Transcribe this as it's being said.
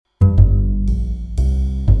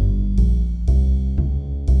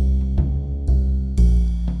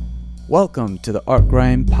Welcome to the Art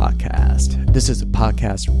Grind Podcast. This is a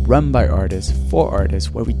podcast run by artists for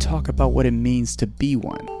artists where we talk about what it means to be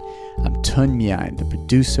one. I'm Tun Mian, the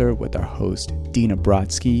producer, with our host Dina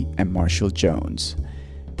Brodsky and Marshall Jones.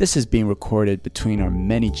 This is being recorded between our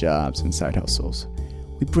many jobs and side hustles.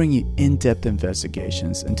 We bring you in-depth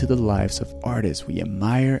investigations into the lives of artists we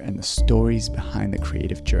admire and the stories behind the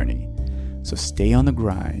creative journey. So stay on the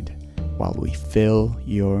grind while we fill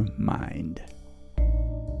your mind.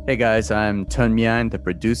 Hey guys, I'm Tun Mian, the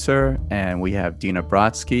producer, and we have Dina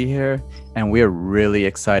Brodsky here, and we are really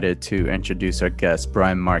excited to introduce our guest,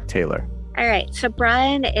 Brian Mark Taylor. All right, so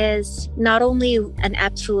Brian is not only an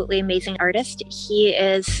absolutely amazing artist, he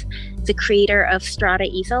is the creator of Strata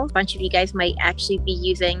Easel. A bunch of you guys might actually be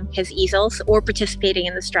using his easels or participating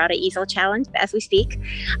in the Strata Easel Challenge as we speak.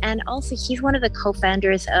 And also, he's one of the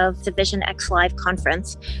co-founders of the Vision X Live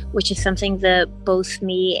conference, which is something that both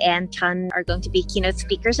me and Tun are going to be keynote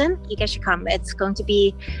speakers in. You guys should come. It's going to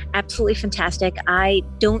be absolutely fantastic. I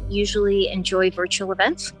don't usually enjoy virtual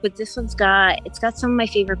events, but this one's got some of my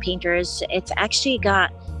favorite painters. It's actually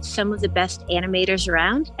got some of the best animators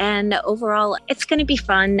around, and overall it's going to be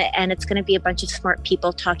fun, and it's going to be a bunch of smart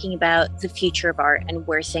people talking about the future of art and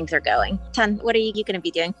where things are going. Tun, what are you going to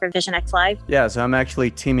be doing for Vision X Live? Yeah, so I'm actually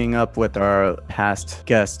teaming up with our past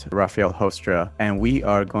guest, Rafael Hostra, and we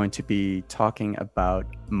are going to be talking about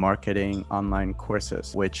marketing online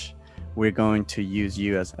courses, which we're going to use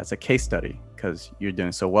you as a case study, because you're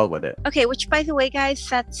doing so well with it. Okay, which by the way, guys,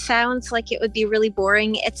 that sounds like it would be really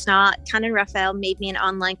boring. It's not. Tun and Rafael made me an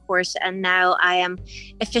online course, and now I am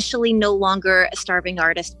officially no longer a starving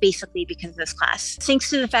artist, basically because of this class.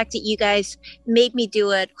 Thanks to the fact that you guys made me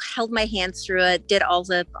do it, held my hands through it, did all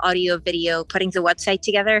the audio, video, putting the website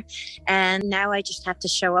together, and now I just have to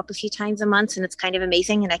show up a few times a month, and it's kind of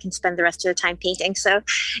amazing, and I can spend the rest of the time painting. So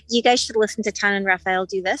you guys should listen to Tun and Rafael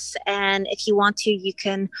do this, and if you want to, you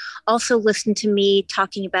can also listen to me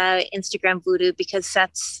talking about Instagram voodoo, because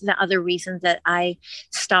that's the other reason that I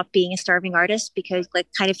stopped being a starving artist, because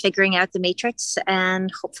kind of figuring out the matrix,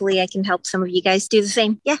 and hopefully I can help some of you guys do the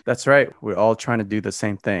same. Yeah. That's right. We're all trying to do the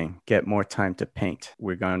same thing. Get more time to paint.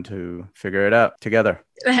 We're going to figure it out together.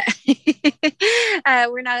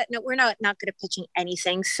 We're not good at pitching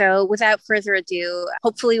anything. So without further ado,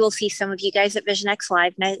 hopefully we'll see some of you guys at Vision X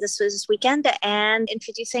Live this weekend, and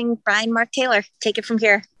introducing Brian Mark Taylor. Take it from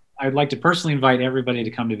here. I'd like to personally invite everybody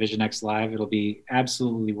to come to Vision X Live. It'll be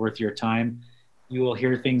absolutely worth your time. You will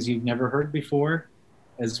hear things you've never heard before,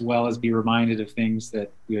 as well as be reminded of things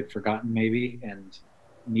that you had forgotten maybe and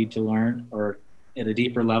need to learn, or at a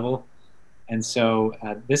deeper level. And so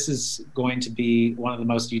this is going to be one of the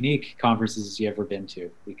most unique conferences you've ever been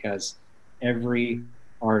to, because every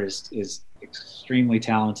artist is extremely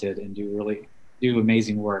talented and do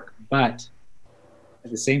amazing work, but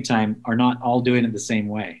at the same time are not all doing it the same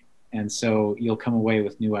way. And so you'll come away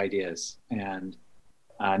with new ideas and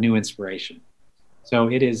new inspiration. So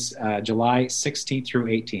it is July 16th through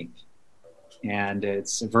 18th. And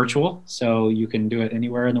it's virtual, so you can do it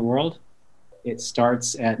anywhere in the world. It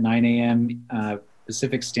starts at 9 a.m.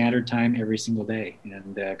 Pacific Standard Time every single day,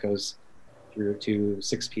 and goes through to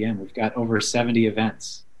 6 p.m. We've got over 70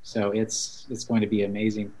 events. So it's going to be an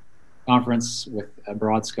amazing conference with a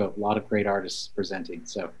broad scope, a lot of great artists presenting.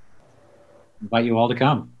 So invite you all to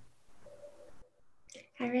come.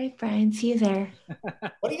 All right, Brian, see you there.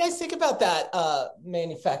 What do you guys think about that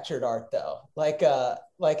manufactured art, though? Like a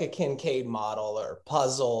Kincaid model, or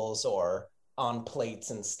puzzles, or on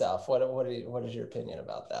plates and stuff. What is your opinion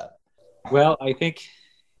about that? Well, I think,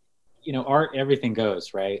 art, everything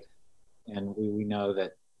goes, right? And we know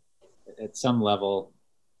that at some level,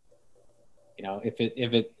 if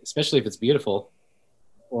it especially if it's beautiful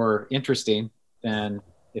or interesting, then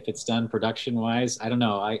if it's done production wise, I don't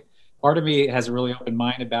know. Part of me has a really open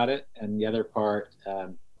mind about it, and the other part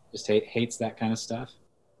just hates that kind of stuff.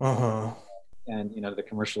 Uh-huh. And the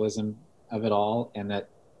commercialism of it all, and that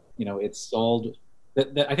it's sold.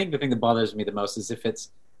 I think the thing that bothers me the most is if it's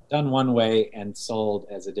done one way and sold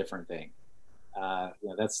as a different thing.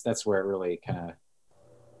 That's where it really kind of,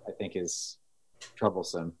 I think, is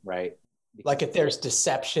troublesome, right? Because, like if there's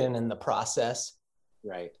deception in the process.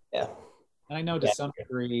 Right. Yeah. And I know to some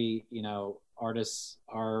degree, artists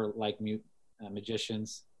are like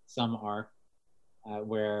magicians. Some are,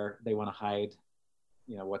 where they want to hide,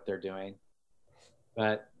 what they're doing.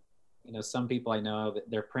 But, some people I know that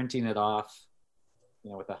they're printing it off,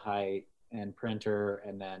 with a high-end printer,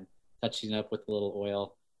 and then touching it up with a little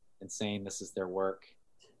oil and saying this is their work.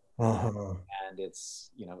 Uh-huh. And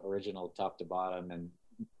it's, original top to bottom. And,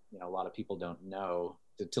 a lot of people don't know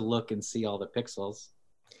to look and see all the pixels.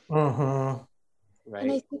 Uh-huh. Right.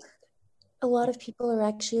 And I think A lot of people are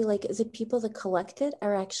actually like, the people that collect it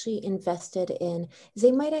are actually invested in,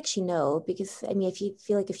 they might actually know, because I mean, if you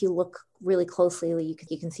feel like if you look really closely,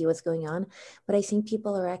 you can see what's going on. But I think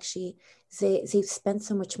people are actually, they've spent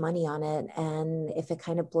so much money on it. And if it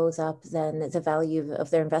kind of blows up, then the value of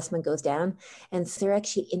their investment goes down. And so they're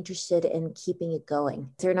actually interested in keeping it going.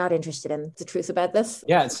 They're not interested in the truth about this.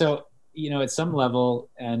 Yeah. So, at some level,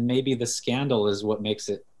 and maybe the scandal is what makes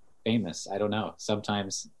it famous. I don't know.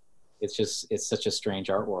 Sometimes it's such a strange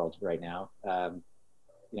art world right now. And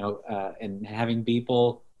having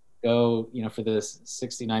people go, for this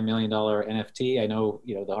 $69 million NFT, I know,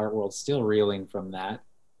 the art world's still reeling from that,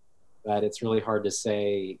 but it's really hard to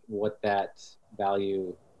say what that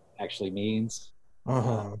value actually means.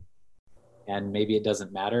 And maybe it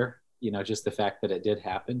doesn't matter, just the fact that it did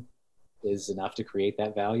happen is enough to create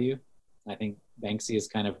that value. I think Banksy has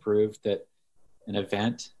kind of proved that an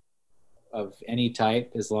event of any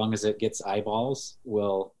type, as long as it gets eyeballs,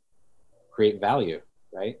 will create value,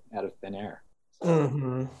 right, out of thin air.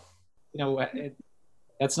 So,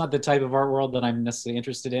 that's not the type of art world that I'm necessarily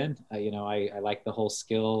interested in. I like the whole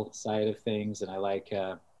skill side of things, and I like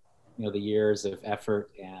the years of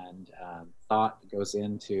effort and thought that goes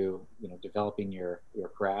into developing your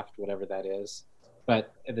craft, whatever that is.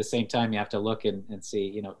 But at the same time, you have to look and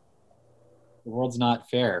see, the world's not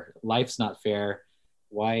fair, life's not fair.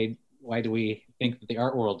 Why do we think that the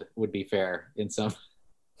art world would be fair in some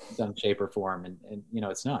shape or form? And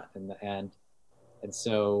it's not. And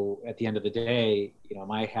so at the end of the day,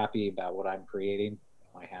 am I happy about what I'm creating?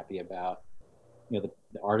 Am I happy about, the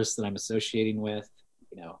artists that I'm associating with?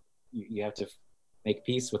 You have to make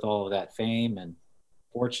peace with all of that fame and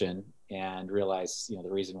fortune and realize, the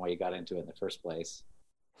reason why you got into it in the first place.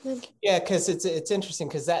 Yeah, because it's interesting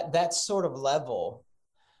because that sort of level,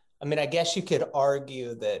 I mean, I guess you could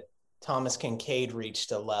argue that Thomas Kinkade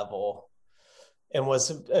reached a level and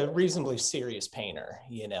was a reasonably serious painter,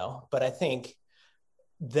 but I think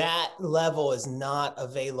that level is not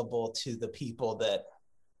available to the people that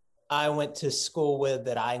I went to school with,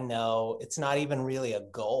 that I know. It's not even really a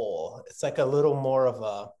goal. It's like a little more of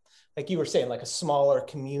a, like you were saying, like a smaller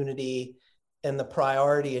community. And the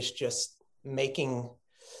priority is just making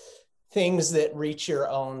things that reach your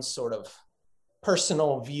own sort of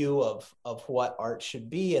personal view of what art should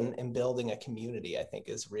be, and building a community, I think,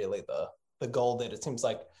 is really the goal that it seems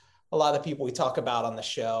like a lot of the people we talk about on the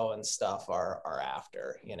show and stuff are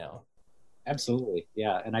after, Absolutely.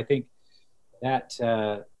 Yeah. And I think that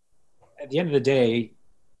at the end of the day,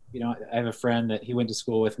 I have a friend that he went to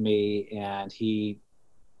school with me, and he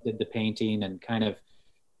did the painting and kind of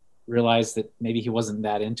realized that maybe he wasn't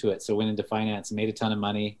that into it. So went into finance and made a ton of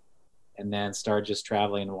money, and then started just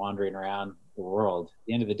traveling and wandering around the world. At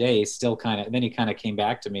the end of the day, still then he kind of came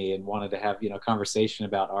back to me and wanted to have, conversation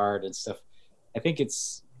about art and stuff. I think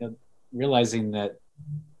it's realizing that,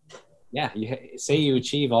 yeah, you say you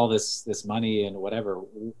achieve all this money and whatever,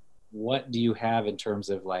 what do you have in terms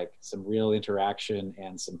of like some real interaction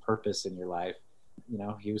and some purpose in your life?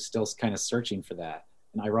 He was still kind of searching for that.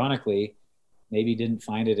 And ironically, maybe didn't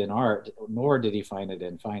find it in art, nor did he find it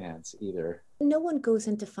in finance either. No one goes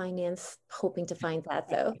into finance hoping to find that,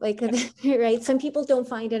 though. Like, right? Some people don't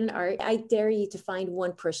find it in art. I dare you to find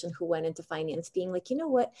one person who went into finance being like, you know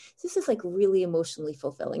what, this is like really emotionally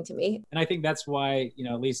fulfilling to me. And I think that's why,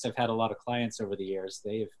 at least I've had a lot of clients over the years.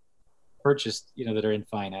 They've purchased, that are in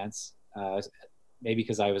finance, maybe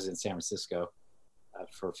because I was in San Francisco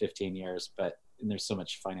for 15 years, and there's so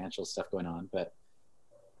much financial stuff going on. But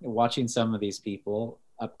watching some of these people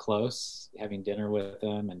up close, having dinner with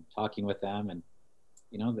them and talking with them, and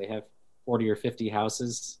they have 40 or 50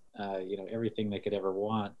 houses, everything they could ever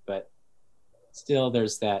want, but still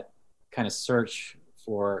there's that kind of search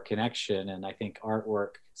for connection. And I think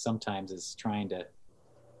artwork sometimes is trying to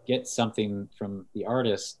get something from the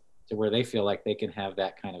artist to where they feel like they can have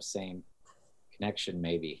that kind of same connection,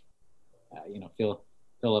 maybe fill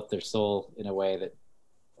up their soul in a way that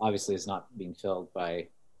obviously is not being filled by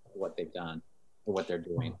what they've done or what they're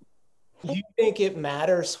doing. Do you think it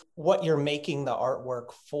matters what you're making the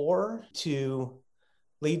artwork for to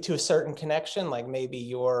lead to a certain connection? Like maybe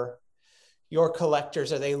your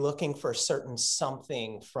collectors, are they looking for a certain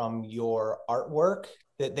something from your artwork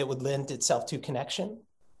that would lend itself to connection?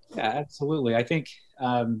 Yeah, absolutely. I think,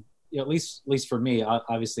 at least for me,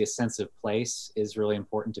 obviously a sense of place is really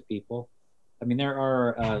important to people. I mean, there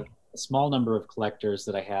are a small number of collectors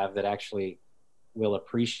that I have that actually will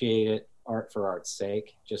appreciate it, art for art's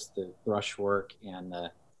sake, just the brushwork and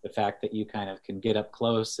the fact that you kind of can get up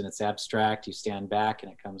close and it's abstract, you stand back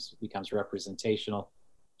and it becomes representational.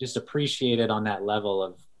 Just appreciate it on that level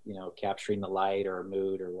of, capturing the light or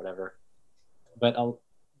mood or whatever. but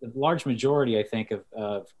the large majority, I think, of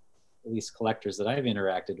at least collectors that I've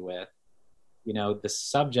interacted with, the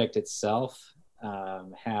subject itself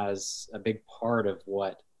has a big part of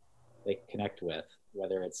what they connect with,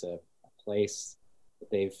 whether it's a place that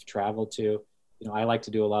they've traveled to. I like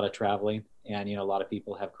to do a lot of traveling, and a lot of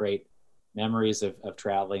people have great memories of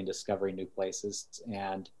traveling, discovering new places.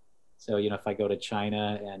 And so if I go to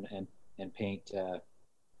China and paint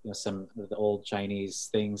some of the old Chinese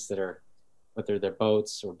things that are, whether they're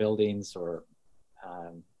boats or buildings or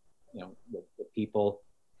the people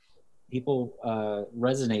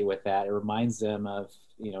resonate with that. It reminds them of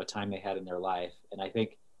a time they had in their life. And I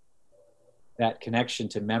think that connection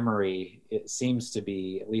to memory, it seems to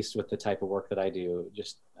be, at least with the type of work that I do,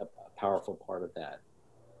 just a powerful part of that.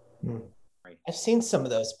 I've seen some of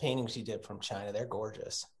those paintings you did from China. They're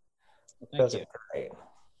gorgeous. Well, thank those you. Are great.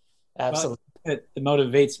 Absolutely. But that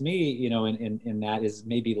motivates me, in that is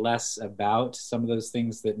maybe less about some of those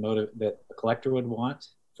things that a collector would want.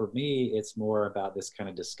 For me, it's more about this kind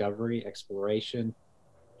of discovery, exploration,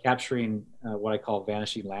 capturing what I call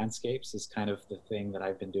vanishing landscapes is kind of the thing that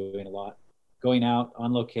I've been doing a lot. Going out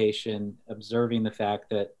on location, observing the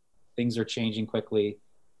fact that things are changing quickly,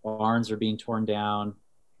 barns are being torn down,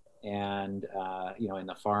 and in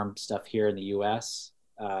the farm stuff here in the U.S.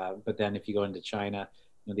 But then if you go into China,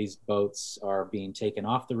 these boats are being taken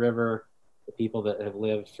off the river. The people that have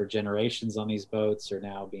lived for generations on these boats are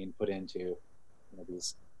now being put into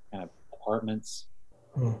these kind of apartments.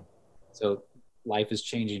 So life is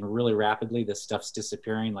changing really rapidly. This stuff's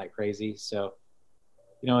disappearing like crazy. So,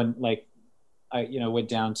 and like I, went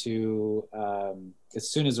down to, as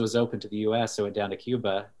soon as it was open to the US, I went down to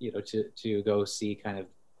Cuba, to go see kind of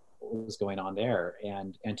what was going on there,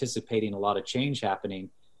 and anticipating a lot of change happening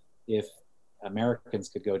if Americans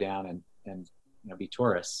could go down and be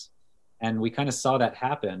tourists. And we kind of saw that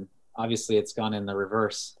happen. Obviously it's gone in the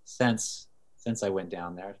reverse since I went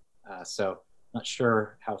down there. So not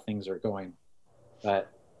sure how things are going,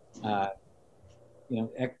 but,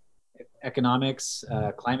 economics,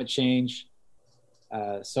 climate change,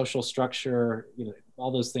 social structure,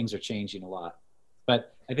 all those things are changing a lot.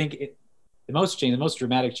 But I think the most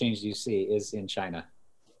dramatic change you see is in China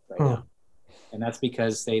right now. And that's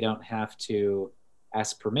because they don't have to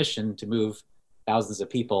ask permission to move thousands of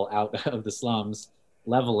people out of the slums,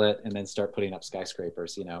 level it, and then start putting up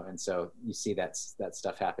skyscrapers, and so you see that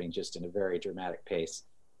stuff happening just in a very dramatic pace.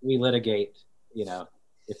 We litigate,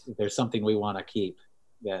 if there's something we want to keep,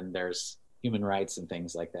 then there's human rights and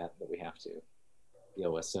things like that we have to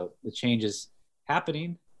deal with. So the change is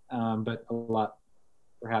happening, but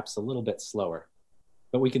perhaps a little bit slower.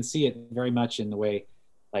 But we can see it very much in the way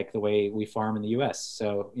we farm in the U.S.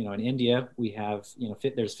 So, in India, we have,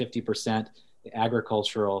 there's 50%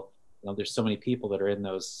 agricultural, there's so many people that are in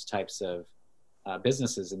those types of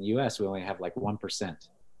businesses. In the U.S., we only have like 1%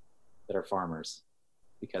 that are farmers,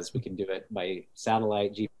 because we can do it by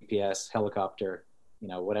satellite, GPS, helicopter,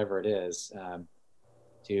 whatever it is,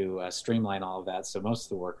 to streamline all of that. So most of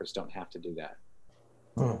the workers don't have to do that.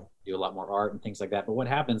 Do a lot more art and things like that. But what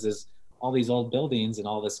happens is all these old buildings and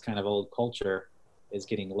all this kind of old culture is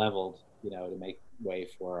getting leveled, to make way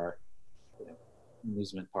for our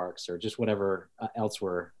amusement parks or just whatever else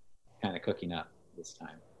we're kind of cooking up this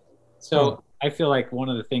time. So I feel like one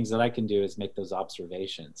of the things that I can do is make those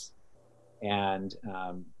observations. And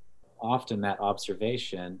often that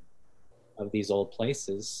observation of these old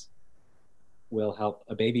places will help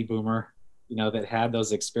a baby boomer, that had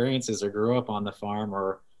those experiences or grew up on the farm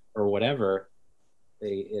or whatever.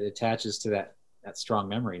 It attaches to that strong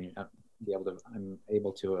memory, and I'm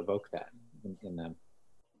able to evoke that in them.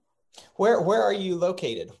 Where are you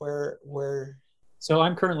located? Where? So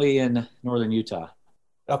I'm currently in northern Utah.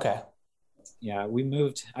 Okay. Yeah, I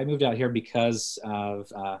moved out here because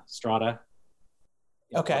of Strata.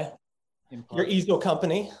 Okay. Your easel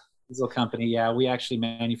company. Easel company, yeah. We actually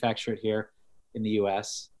manufacture it here in the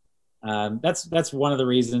U.S. That's one of the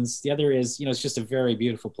reasons. The other is, it's just a very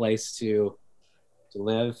beautiful place to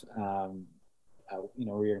live. We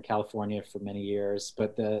were in California for many years,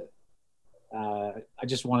 but I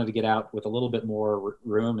just wanted to get out with a little bit more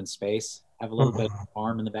room and space, have a little bit of a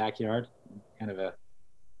farm in the backyard, kind of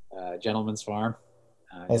a gentleman's farm.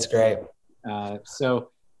 That's great.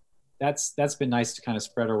 So that's been nice to kind of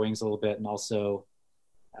spread our wings a little bit, and also,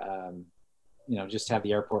 just have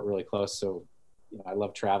the airport really close. So, I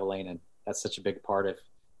love traveling, and that's such a big part of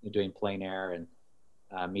doing plein air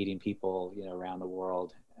and meeting people, around the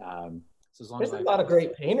world. So as long There's a lot of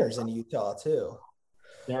great painters in Utah too.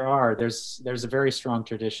 There are. There's a very strong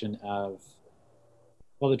tradition of,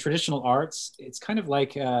 the traditional arts. It's kind of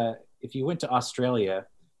like if you went to Australia,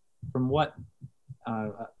 from what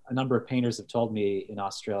a number of painters have told me in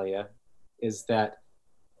Australia, is that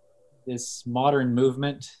this modern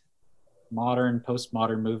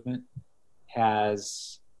postmodern movement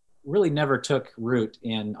has really never took root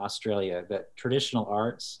in Australia. That traditional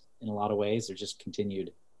arts, in a lot of ways, are just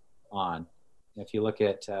continued on. If you look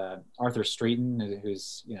at Arthur Streeton,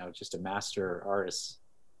 who's just a master artist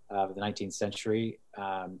of the 19th century,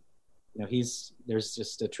 there's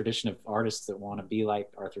just a tradition of artists that want to be like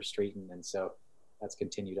Arthur Streeton, and so that's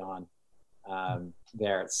continued on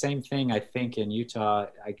there. Same thing, I think, in Utah.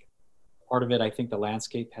 Part of it, I think the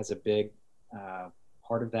landscape has a big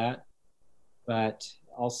part of that, but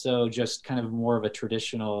also just kind of more of a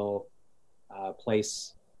traditional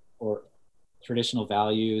place, or traditional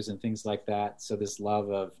values and things like that. So this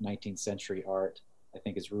love of 19th century art, I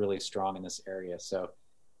think, is really strong in this area. So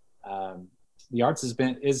the arts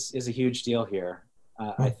is a huge deal here.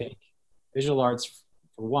 I think visual arts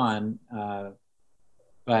for one,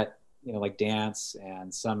 but like dance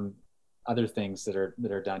and some other things that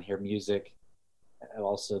are done here, music.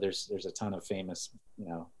 Also, there's a ton of famous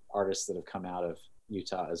artists that have come out of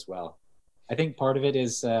Utah as well. I think part of it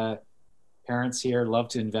is parents here love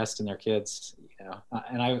to invest in their kids,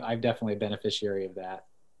 and I'm definitely a beneficiary of that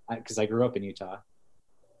because I grew up in Utah,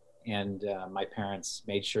 and my parents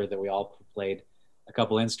made sure that we all played a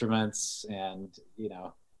couple instruments, and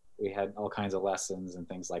we had all kinds of lessons and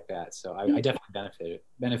things like that. So I definitely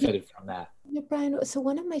benefited from that. Yeah, Brian. So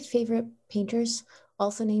one of my favorite painters,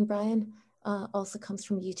 also named Brian, also comes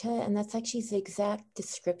from Utah, and that's actually the exact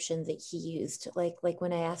description that he used. Like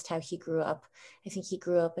when I asked how he grew up, I think he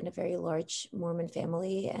grew up in a very large Mormon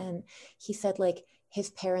family, and he said like his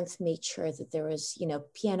parents made sure that there was,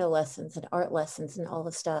 piano lessons and art lessons and all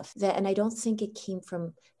the stuff that, and I don't think it came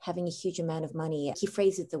from having a huge amount of money. He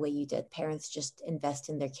phrased it the way you did. Parents just invest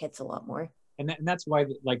in their kids a lot more. And that's why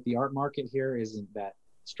the art market here isn't that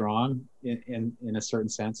strong in a certain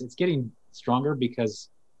sense. It's getting stronger because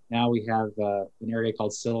now we have an area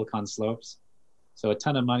called Silicon Slopes. So a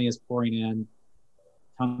ton of money is pouring in,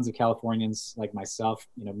 tons of Californians like myself,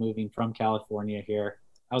 moving from California here.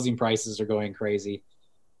 Housing prices are going crazy.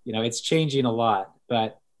 It's changing a lot,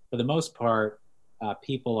 but for the most part,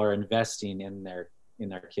 people are investing in their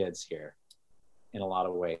kids here in a lot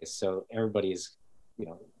of ways. So everybody's,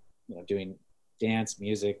 doing dance,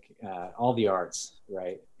 music, all the arts,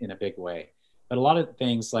 right, in a big way. But a lot of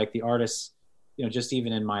things like the artists, just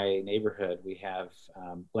even in my neighborhood, we have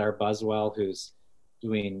Blair Buswell, who's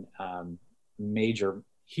doing major,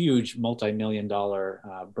 huge, multi-million-dollar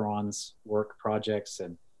bronze work projects,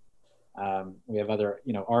 and we have other,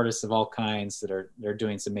 artists of all kinds they're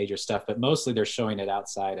doing some major stuff. But mostly they're showing it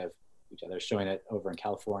outside of each other, showing it over in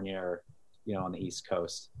California or on the East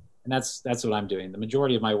Coast, and that's what I'm doing. The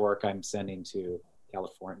majority of my work I'm sending to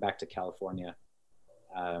California, back to California.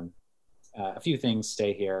 A few things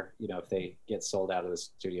stay here, if they get sold out of the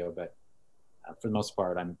studio, but for the most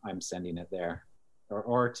part, I'm sending it there,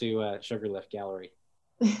 or to Sugarlift Gallery.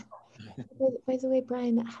 By the way,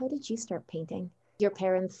 Brian, how did you start painting? Your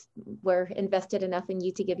parents were invested enough in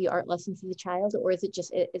you to give you art lessons as a child, or is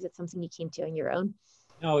it something you came to on your own?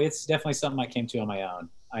 No, it's definitely something I came to on my own.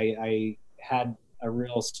 I had a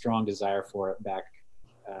real strong desire for it back.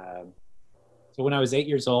 So when I was 8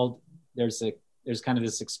 years old, there's kind of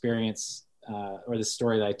this experience or this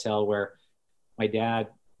story that I tell where my dad,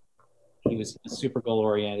 he was super goal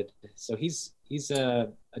oriented. So he's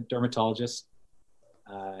a dermatologist.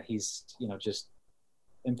 He's just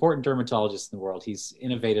important dermatologist in the world. He's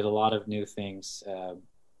innovated a lot of new things,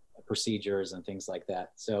 procedures and things like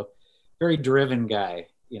that. So very driven guy,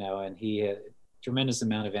 and he had a tremendous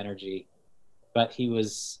amount of energy. But he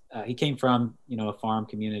came from a farm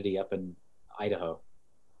community up in Idaho.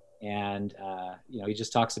 And, he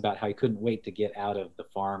just talks about how he couldn't wait to get out of the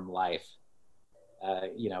farm life,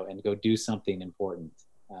 and go do something important.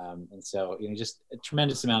 And so, just a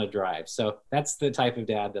tremendous amount of drive. So that's the type of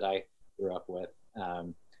dad that I grew up with.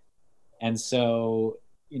 And so,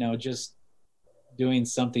 just doing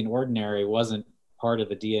something ordinary wasn't part of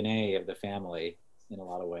the DNA of the family in a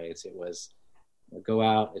lot of ways. It was go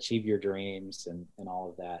out, achieve your dreams and all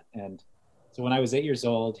of that. And so when I was 8 years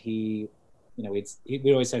old, we'd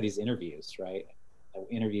always have these interviews, right? I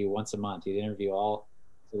interview once a month. He'd interview so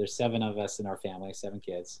there's 7 of us in our family, 7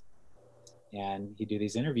 kids. And he'd do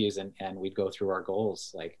these interviews and we'd go through our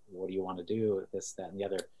goals. Like, what do you want to do? This, that, and the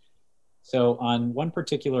other. So on one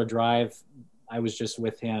particular drive, I was just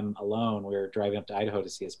with him alone. We were driving up to Idaho to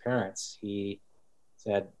see his parents. He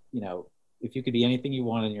said, if you could be anything you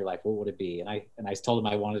wanted in your life, what would it be? And I told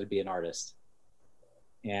him I wanted to be an artist.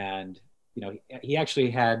 And, he actually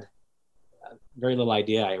had very little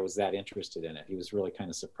idea I was that interested in it. He was really kind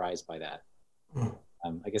of surprised by that.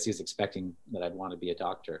 I guess he was expecting that I'd want to be a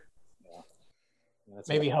doctor.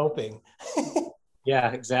 Maybe hoping.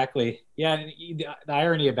 Yeah, exactly. Yeah, and the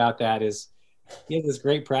irony about that is he has this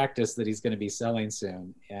great practice that he's going to be selling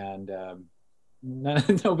soon, and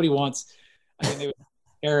nobody wants. I mean, they would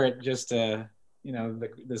compare it just to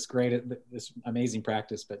this amazing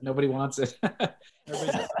practice, but nobody wants it.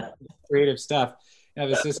 Everybody wants creative stuff. I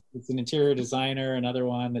have a sister that's an interior designer, another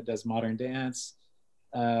one that does modern dance.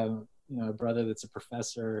 A brother that's a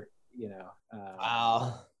professor.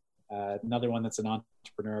 Wow. Another one that's an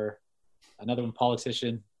entrepreneur. Another one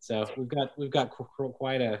politician. So we've got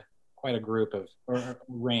quite a group or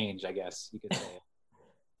range, I guess you could say,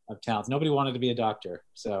 of talents. Nobody wanted to be a doctor.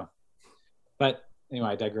 So, but anyway,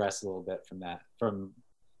 I digress a little bit from that.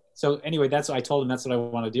 So anyway, I told him that's what I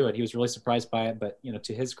want to do. It. He was really surprised by it, but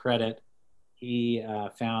to his credit, he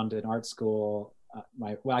found an art school.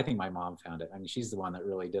 I think my mom found it. I mean, she's the one that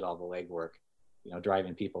really did all the legwork,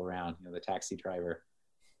 driving people around, the taxi driver.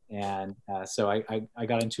 And so I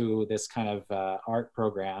got into this kind of art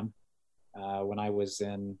program when I was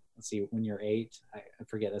in, when you're 8, I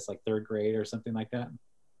forget, that's like 3rd grade or something like that.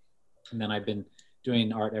 And then I've been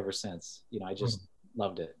doing art ever since. I just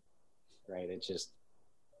loved it, right? It just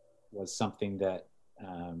was something that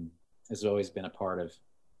has always been a part of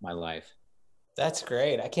my life. That's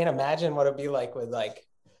great. I can't imagine what it'd be like with like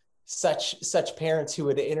such parents who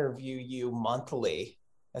would interview you monthly.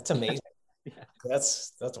 That's amazing. Yeah.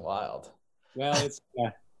 That's wild. Well, it's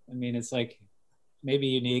like maybe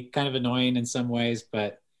unique, kind of annoying in some ways,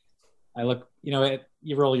 but I look,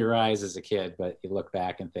 you roll your eyes as a kid, but you look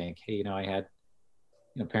back and think, hey, I had,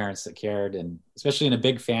 parents that cared, and especially in a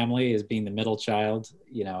big family as being the middle child,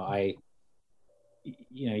 you're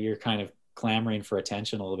kind of clamoring for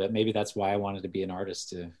attention a little bit. Maybe that's why I wanted to be an artist,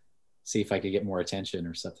 to see if I could get more attention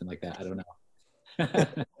or something like that. I don't know.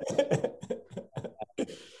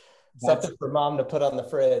 Something for mom to put on the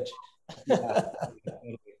fridge. Yeah,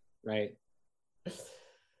 right.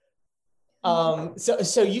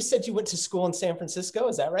 So you said you went to school in San Francisco,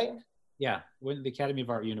 is that right? Yeah, went to the Academy of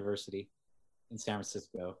Art University in San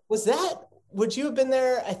Francisco. Would you have been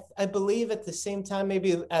there, I believe, at the same time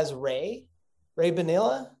maybe as Ray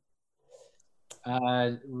Bonilla?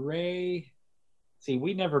 Ray,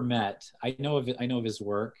 we never met. I know of his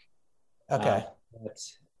work. Okay. But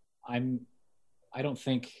I don't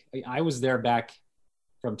think I was there back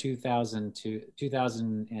from 2002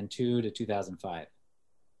 to 2005.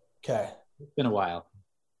 Okay. It's been a while.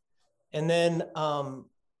 And then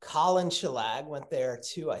Colin Shalag went there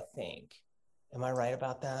too, I think. Am I right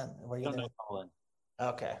about that? Were you there? Colin.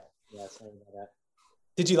 Okay. Yeah, sorry about that.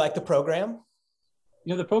 Did you like the program?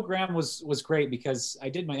 The program was great because I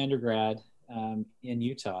did my undergrad in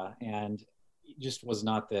Utah, and it just was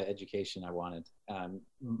not the education I wanted.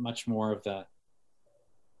 Much more of the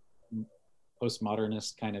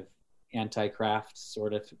postmodernist kind of anti-craft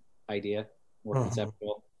sort of idea, more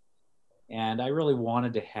conceptual. And I really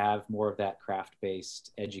wanted to have more of that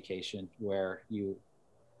craft-based education where you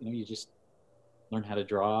just learn how to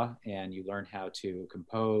draw, and you learn how to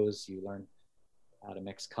compose, you learn how to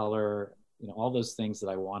mix color, all those things that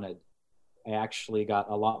I wanted. I actually got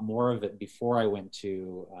a lot more of it before I went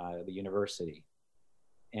to the university.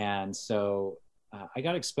 And so I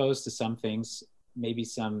got exposed to some things, maybe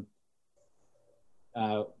some,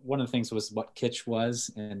 one of the things was what kitsch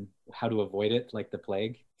was and how to avoid it, like the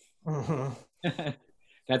plague.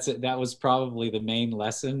 That was probably the main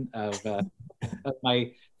lesson of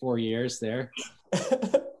my 4 years there.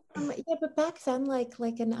 Yeah, but back then, like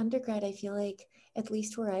an undergrad, I feel like, at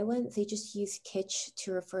least where I went, they just used kitsch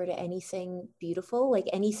to refer to anything beautiful, like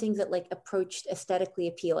anything that like approached aesthetically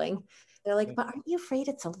appealing. They're like, but aren't you afraid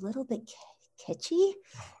it's a little bit kitschy?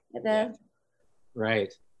 Yeah.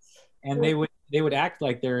 Right. And they would act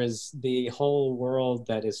like there is the whole world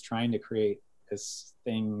that is trying to create this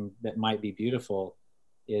thing that might be beautiful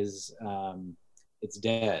is it's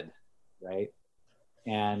dead, right?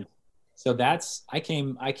 And so I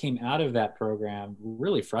came out of that program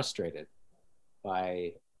really frustrated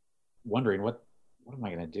by wondering what am I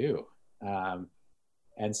going to do?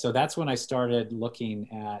 And so that's when I started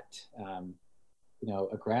looking at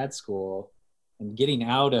a grad school and getting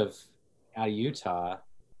out of Utah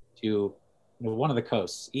to one of the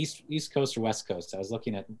coasts, East Coast or West Coast. I was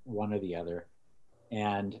looking at one or the other,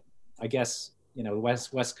 and I guess the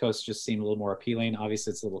West Coast just seemed a little more appealing. Obviously,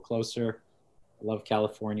 it's a little closer. I love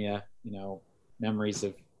California. Memories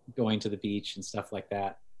of going to the beach and stuff like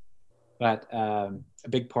that. But a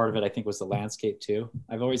big part of it, I think, was the landscape too.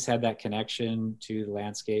 I've always had that connection to the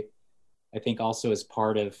landscape. I think also as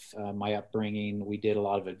part of my upbringing, we did a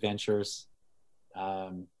lot of adventures.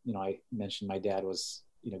 I mentioned my dad was,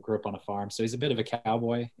 grew up on a farm. So he's a bit of a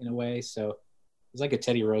cowboy in a way. So he's like a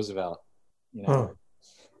Teddy Roosevelt,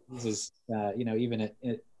 This is, even at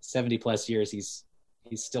 70 plus years, he's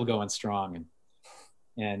still going strong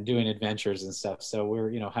and doing adventures and stuff. So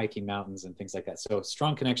we're, hiking mountains and things like that. So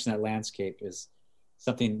strong connection to that landscape is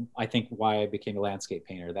something, I think, why I became a landscape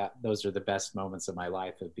painter. Those are the best moments of my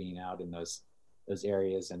life, of being out in those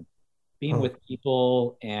areas and being with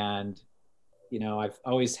people. And, I've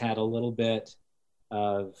always had a little bit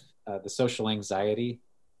of the social anxiety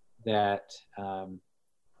that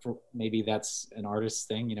maybe that's an artist's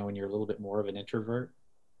thing, when you're a little bit more of an introvert.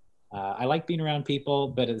 I like being around people,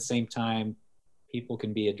 but at the same time, people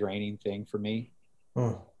can be a draining thing for me.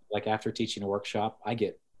 Like after teaching a workshop, I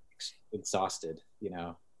get exhausted.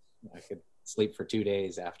 I could sleep for 2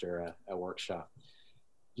 days after a workshop.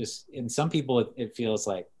 And some people, it feels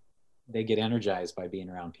like they get energized by being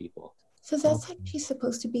around people. So that's actually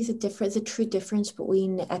supposed to be the true difference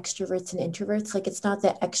between extroverts and introverts. Like, it's not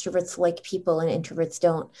that extroverts like people and introverts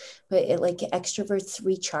don't, but extroverts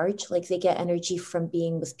recharge, like they get energy from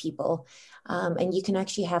being with people. And you can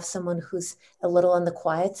actually have someone who's a little on the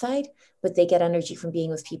quiet side, but they get energy from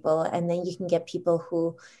being with people. And then you can get people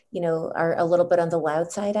who, are a little bit on the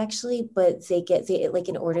loud side actually, but they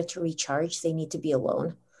in order to recharge, they need to be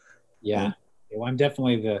alone. Yeah. Well, I'm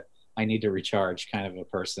definitely I need to recharge kind of a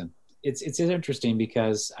person. It's interesting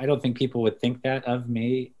because I don't think people would think that of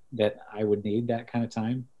me, that I would need that kind of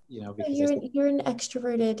time, because you're an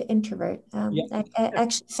extroverted introvert. Yeah.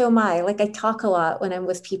 Actually, so am I. Like, I talk a lot when I'm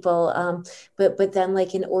with people, but then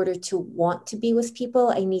in order to want to be with people,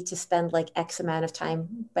 I need to spend X amount of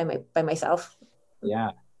time by myself. Yeah,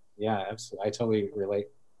 absolutely. I totally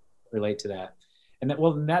relate to that. And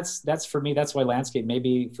that's for me. That's why landscape,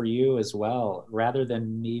 maybe for you as well, rather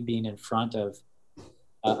than me being in front of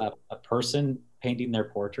a person painting their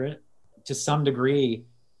portrait, to some degree,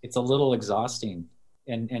 it's a little exhausting,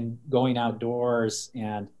 and going outdoors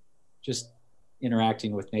and just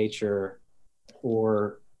interacting with nature,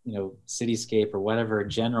 or, cityscape or whatever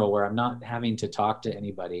in general, where I'm not having to talk to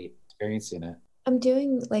anybody, experiencing it. I'm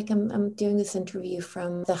doing this interview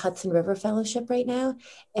from the Hudson River Fellowship right now,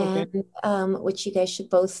 and which you guys should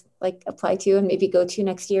both apply to and maybe go to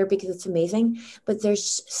next year, because it's amazing. But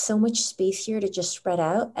there's so much space here to just spread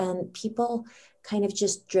out, and people kind of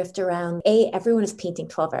just drift around. Everyone is painting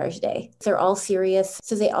 12 hours a day. They're all serious,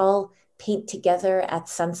 so they all paint together at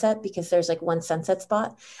sunset, because there's one sunset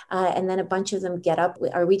spot, and then a bunch of them get up.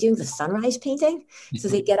 Are we doing the sunrise painting? So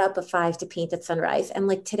they get up at 5 to paint at sunrise. And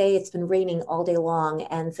today it's been raining all day long,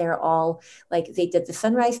 and they're all they did the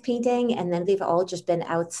sunrise painting, and then they've all just been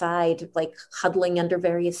outside huddling under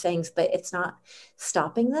various things, but it's not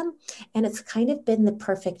stopping them. And it's kind of been the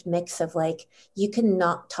perfect mix of you can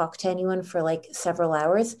not talk to anyone for several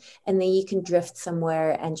hours, and then you can drift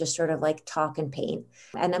somewhere and just sort of talk and paint.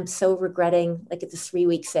 And I'm so regretting it's a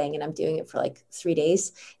 3-week thing, and I'm doing it for 3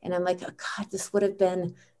 days, and I'm oh God, this would have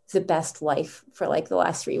been the best life for the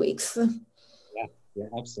last 3 weeks. Yeah,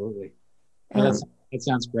 absolutely. That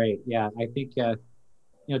sounds great. Yeah, I think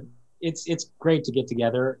it's great to get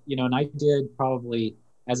together, and I did probably,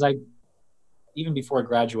 even before I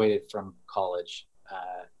graduated from college,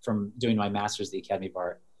 from doing my master's at the Academy of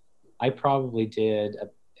Art, I probably did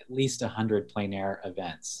at least 100 plein air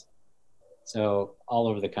events. So all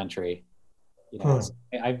over the country,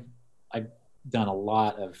 I've done a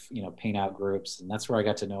lot of, paint out groups, and that's where I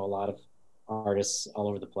got to know a lot of artists all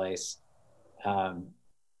over the place.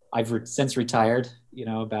 I've since retired,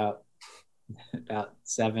 about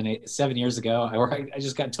 7 years ago, I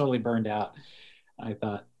just got totally burned out. I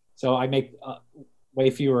thought, so I make way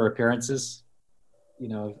fewer appearances,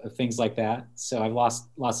 of things like that. So I've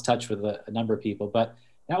lost touch with a number of people, but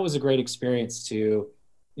that was a great experience to,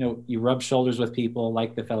 you rub shoulders with people,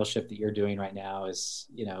 like the fellowship that you're doing right now is,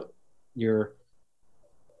 you're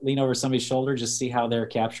lean over somebody's shoulder, just see how they're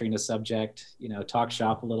capturing a subject, talk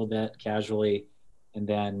shop a little bit casually, and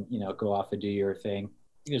then, go off and do your thing.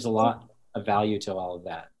 There's a lot of value to all of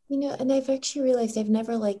that. And I've actually realized I've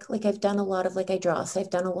never I've done a lot of I draw, so I've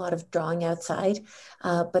done a lot of drawing outside,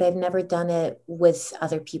 but I've never done it with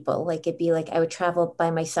other people. It'd be I would travel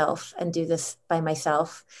by myself and do this by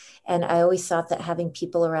myself. And I always thought that having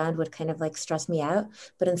people around would kind of stress me out,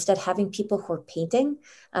 but instead having people who are painting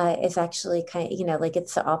is actually kind of,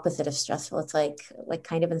 it's the opposite of stressful. It's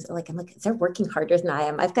kind of I'm they're working harder than I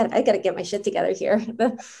am. I got to get my shit together here.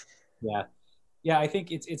 Yeah. Yeah, I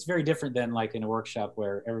think it's very different than in a workshop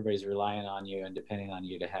where everybody's relying on you and depending on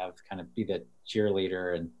you to have kind of be the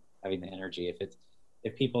cheerleader and having the energy.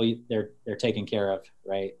 if people they're taken care of,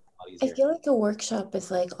 right? A lot I easier. feel like a workshop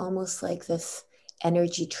is like almost like this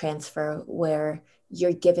energy transfer where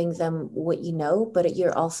you're giving them what you know, but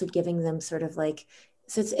you're also giving them sort of like,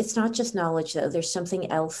 so it's not just knowledge though. There's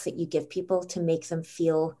something else that you give people to make them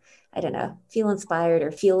feel, I don't know, feel inspired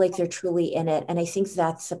or feel like they're truly in it. And I think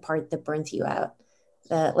that's the part that burns you out.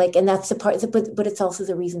 Like, and that's the part, but it's also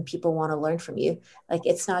the reason people want to learn from you. Like,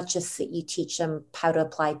 it's not just that you teach them how to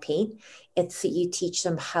apply paint, it's that you teach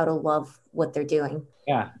them how to love what they're doing.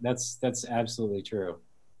 Yeah, that's absolutely true.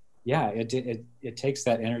 Yeah, it takes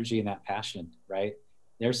that energy and that passion, right?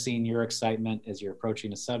 They're seeing your excitement as you're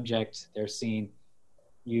approaching a subject. They're seeing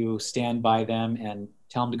you stand by them and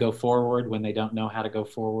tell them to go forward when they don't know how to go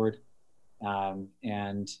forward,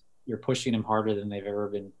 and you're pushing them harder than they've ever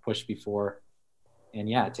been pushed before. And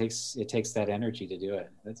yeah, it takes that energy to do it.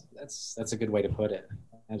 That's a good way to put it.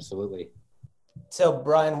 Absolutely. So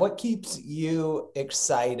Brian, what keeps you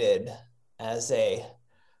excited as a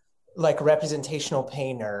like representational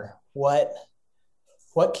painter? What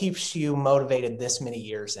keeps you motivated this many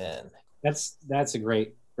years in? That's a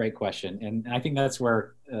great question, and I think that's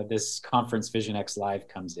where this conference Vision X Live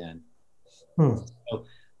comes in. So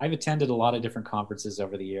I've attended a lot of different conferences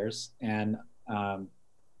over the years, and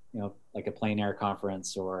like a plein air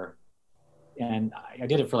conference, and I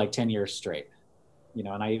did it for like 10 years straight, and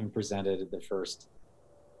I even presented the first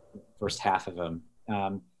half of them.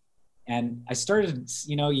 And I started,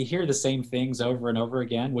 you hear the same things over and over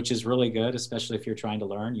again, which is really good, especially if you're trying to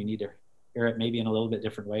learn. You need to hear it maybe in a little bit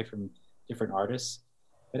different way from different artists.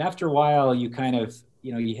 But after a while, you kind of,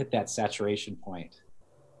 you hit that saturation point.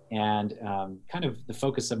 And kind of the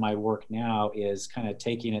focus of my work now is kind of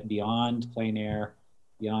taking it beyond plein air,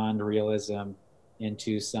 beyond realism,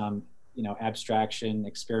 into some, abstraction,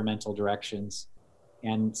 experimental directions,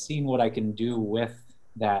 and seeing what I can do with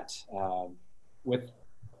that, with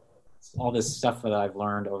all this stuff that I've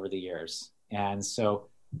learned over the years. And so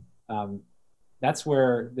that's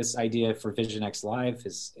where this idea for Vision X Live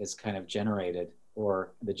is kind of generated,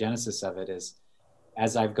 or the genesis of it is,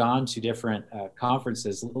 as I've gone to different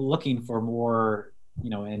conferences looking for more,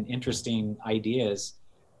 and interesting ideas,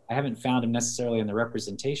 I haven't found them necessarily in the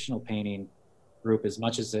representational painting group as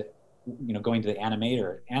much as going to the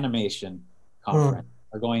animation conference,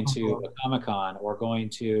 or going to a Comic-Con, or going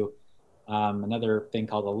to another thing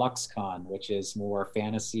called the LuxCon, which is more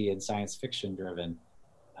fantasy and science fiction driven.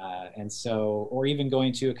 And so, or even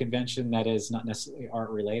going to a convention that is not necessarily art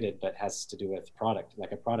related, but has to do with product,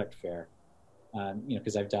 like a product fair.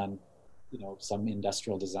 Because I've done, some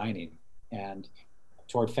industrial designing and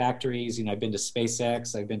toured factories. I've been to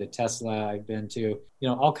SpaceX, I've been to Tesla, I've been to,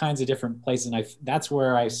 all kinds of different places. And that's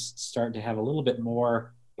where I start to have a little bit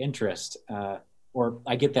more interest, or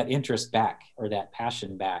I get that interest back, or that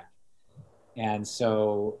passion back. And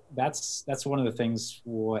so that's one of the things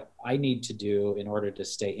what I need to do in order to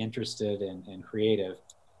stay interested and creative.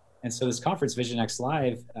 And so this conference, Vision X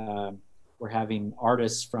Live, we're having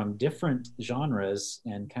artists from different genres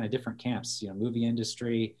and kind of different camps, movie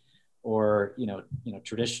industry, or,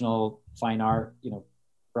 traditional fine art,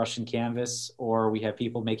 brush and canvas, or we have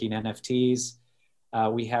people making NFTs.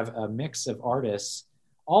 We have a mix of artists,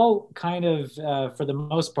 all kind of, for the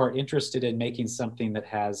most part, interested in making something that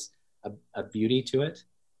has a beauty to it.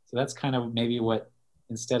 So that's kind of maybe what,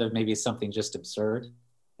 instead of maybe something just absurd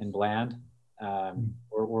and bland,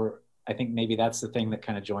 or I think maybe that's the thing that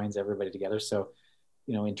kind of joins everybody together. So,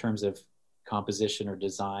 in terms of composition or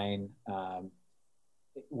design,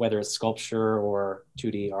 whether it's sculpture or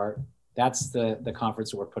 2D art, that's the conference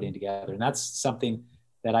that we're putting together. And that's something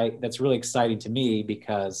that's really exciting to me,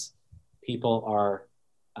 because people are,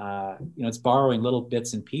 it's borrowing little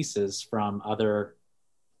bits and pieces from other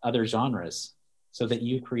genres, so that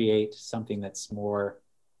you create something that's more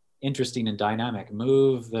interesting and dynamic,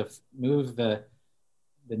 move the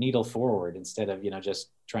needle forward, instead of, just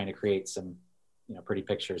trying to create some, pretty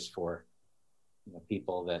pictures for,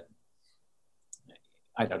 people that,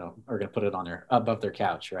 I don't know, are going to put it on above their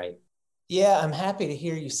couch, right? Yeah, I'm happy to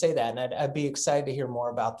hear you say that. And I'd be excited to hear more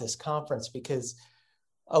about this conference, because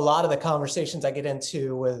a lot of the conversations I get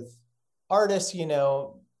into with artists,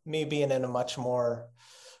 me being in a much more,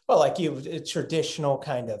 well, like you, a traditional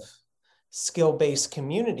kind of skill-based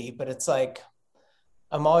community, but it's like,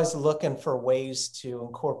 I'm always looking for ways to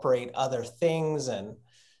incorporate other things. And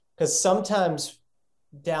because sometimes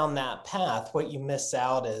down that path, what you miss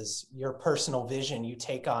out is your personal vision. You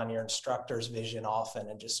take on your instructor's vision often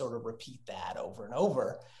and just sort of repeat that over and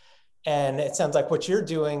over. And it sounds like what you're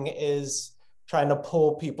doing is trying to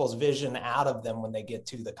pull people's vision out of them when they get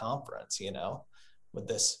to the conference, with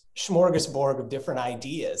this smorgasbord of different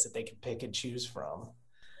ideas that they can pick and choose from.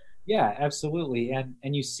 Yeah, absolutely.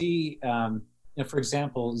 And you see, for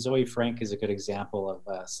example, Zoe Frank is a good example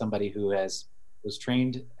of somebody who was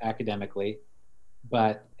trained academically,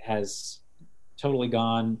 but has totally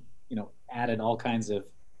gone, added all kinds of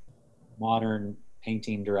modern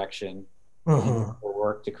painting direction for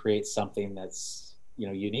work to create something that's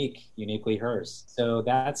uniquely hers. So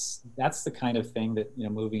that's the kind of thing that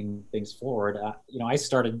moving things forward. I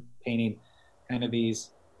started painting kind of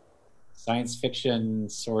these science fiction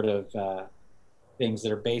sort of things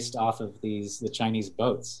that are based off of the Chinese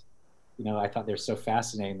boats. I thought they're so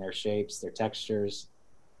fascinating, their shapes, their textures,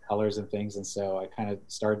 colors and things. And so I kind of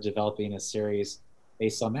started developing a series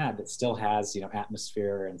based on that still has,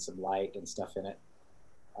 atmosphere and some light and stuff in it.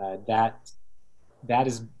 That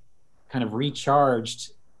is kind of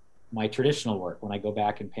recharged my traditional work. When I go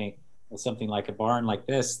back and paint something like a barn like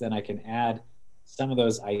this, then I can add some of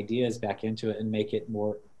those ideas back into it and make it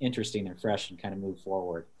more interesting and fresh and kind of move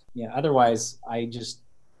forward. Yeah. Otherwise,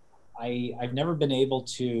 I've never been able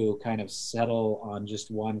to kind of settle on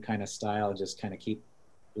just one kind of style and just kind of keep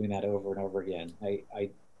doing that over and over again. I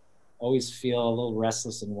always feel a little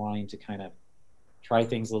restless and wanting to kind of try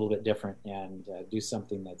things a little bit different and do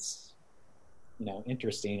something that's,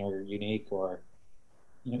 interesting or unique, or,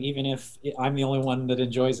 even if I'm the only one that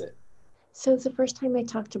enjoys it. So it's the first time I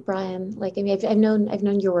talked to Brian. I've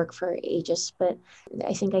known your work for ages, but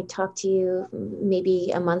I think I talked to you maybe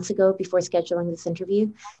a month ago before scheduling this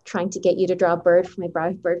interview, trying to get you to draw a bird for my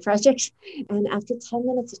bird project. And after 10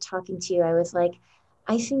 minutes of talking to you, I was like,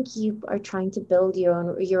 I think you are trying to build your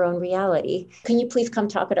own reality. Can you please come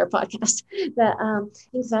talk at our podcast? I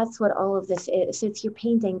think that's what all of this is. So it's your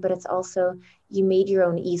painting, but it's also, you made your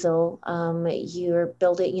own easel. You're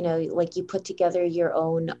building, you put together your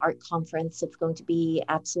own art conference. It's going to be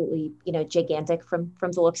absolutely, gigantic from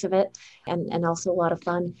the looks of it, and also a lot of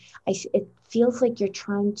fun. It feels like you're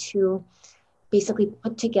trying to basically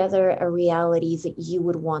put together a reality that you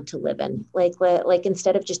would want to live in. Like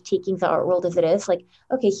instead of just taking the art world as it is, like,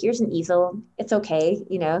 okay, here's an easel. It's okay.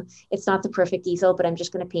 It's not the perfect easel, but I'm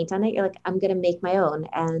just going to paint on it. You're like, I'm going to make my own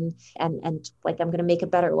and like, I'm going to make a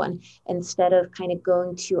better one. Instead of kind of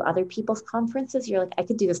going to other people's conferences, you're like, I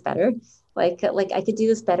could do this better. Like I could do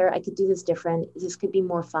this better. I could do this different. This could be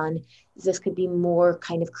more fun. This could be more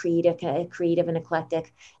kind of creative and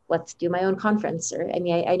eclectic. Let's do my own conference. Or, I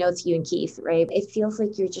know it's you and Keith, right? It feels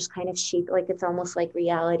like you're just kind of shaped, like it's almost like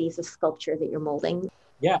reality is a sculpture that you're molding.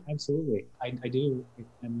 Yeah, absolutely. I do.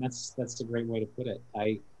 And that's a great way to put it.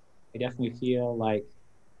 I definitely feel like,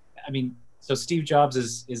 so Steve Jobs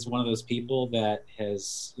is one of those people that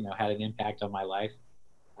has, had an impact on my life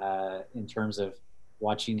in terms of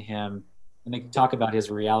watching him. And they talk about his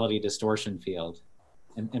reality distortion field.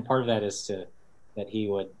 And part of that is that he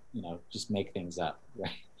would, just make things up,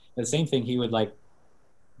 right? The same thing, he would like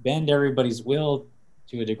bend everybody's will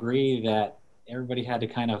to a degree that everybody had to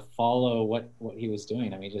kind of follow what he was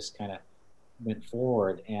doing. Just kind of went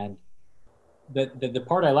forward. And the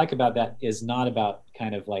part I like about that is not about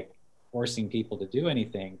kind of like forcing people to do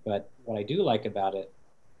anything, but what I do like about it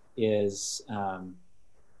is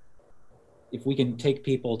if we can take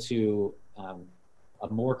people to a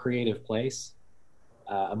more creative place,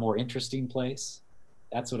 a more interesting place,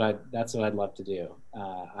 that's what I'd love to do.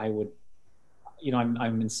 I would,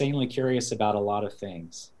 I'm insanely curious about a lot of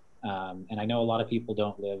things, and I know a lot of people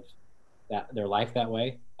don't live their life that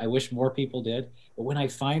way. I wish more people did, but when I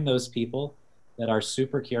find those people that are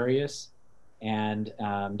super curious, and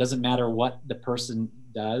doesn't matter what the person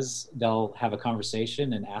does, they'll have a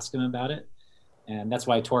conversation and ask them about it. And that's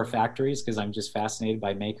why I tour factories, because I'm just fascinated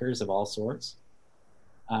by makers of all sorts.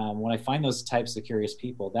 When I find those types of curious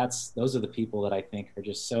people, those are the people that I think are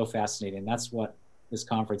just so fascinating. That's what this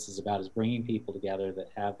conference is about, is bringing people together that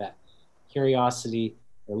have that curiosity.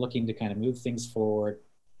 They're looking to kind of move things forward,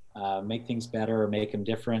 make things better or make them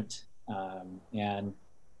different. And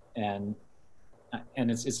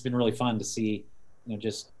it's been really fun to see,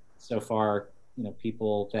 just so far,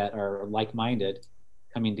 people that are like-minded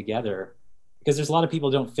coming together. Because there's a lot of people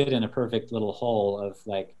who don't fit in a perfect little hole of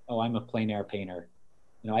like, oh, I'm a plein air painter.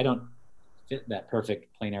 I don't fit that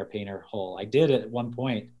perfect plein air painter hole. I did at one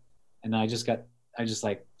point, and then I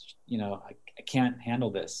can't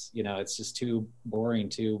handle this. It's just too boring,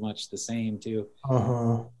 too much the same, too.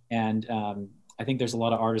 And I think there's a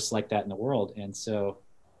lot of artists like that in the world. And so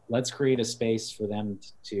let's create a space for them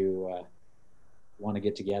to want to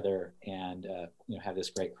get together and, have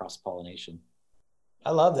this great cross-pollination.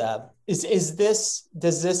 I love that. Does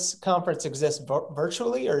this conference exist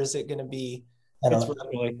virtually, or is it going to be? It's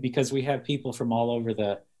virtually, because we have people from all over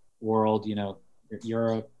the world,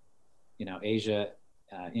 Europe, Asia,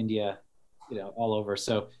 India, all over.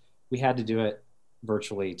 So we had to do it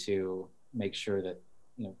virtually to make sure that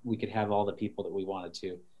we could have all the people that we wanted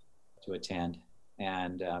to attend.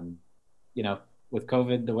 And with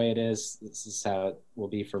COVID the way it is, this is how it will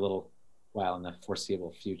be for a little while in the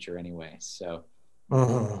foreseeable future anyway. So,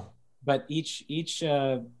 but each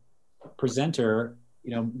presenter,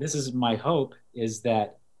 this is my hope, is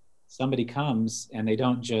that somebody comes and they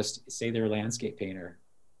don't just say they're a landscape painter.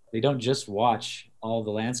 They don't just watch all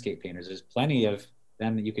the landscape painters. There's plenty of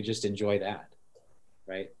them that you could just enjoy that,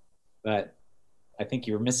 right? But I think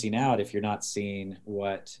you're missing out if you're not seeing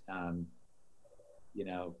what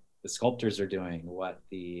the sculptors are doing, what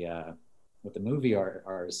the movie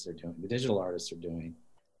artists are doing, the digital artists are doing.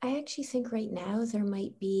 I actually think right now there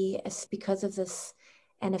might be, because of this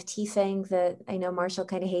NFT thing that I know Marshall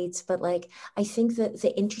kind of hates, but like I think that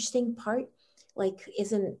the interesting part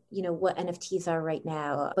isn't what NFTs are right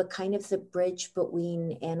now, but kind of the bridge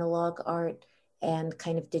between analog art and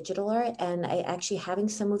kind of digital art. And I actually, having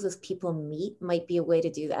some of those people meet might be a way to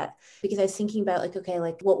do that, because I was thinking about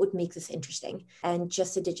what would make this interesting? And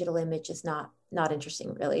just a digital image is not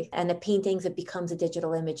interesting really. And a painting that becomes a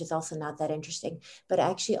digital image is also not that interesting. But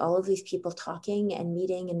actually all of these people talking and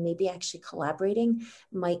meeting and maybe actually collaborating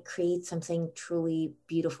might create something truly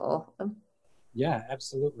beautiful. Yeah,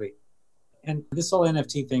 absolutely. And this whole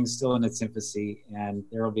NFT thing is still in its infancy, and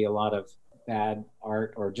there will be a lot of bad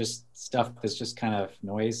art or just stuff that's just kind of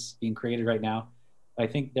noise being created right now. But I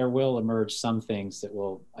think there will emerge some things that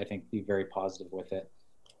will, I think, be very positive with it.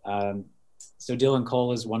 So Dylan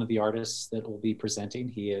Cole is one of the artists that will be presenting.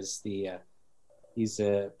 He is he's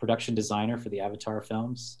a production designer for the Avatar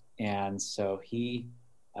films. And so we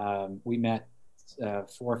met 4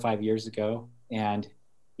 or 5 years ago, and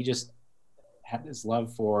he just had this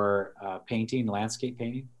love for painting, landscape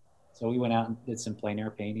painting. So we went out and did some plein air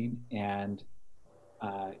painting, and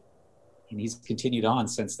he's continued on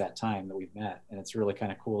since that time that we've met. And it's really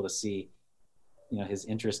kind of cool to see, his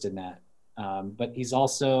interest in that. But he's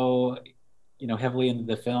also, heavily into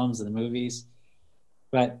the films and the movies.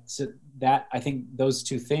 But so that, I think those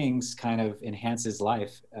two things kind of enhance his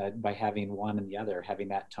life by having one and the other, having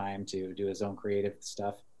that time to do his own creative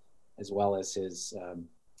stuff, as well as his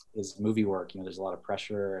movie work. There's a lot of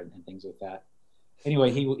pressure and things with that.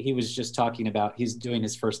 Anyway, he was just talking about, he's doing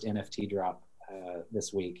his first NFT drop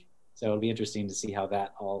this week. So it'll be interesting to see how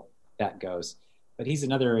that goes. But he's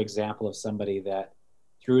another example of somebody that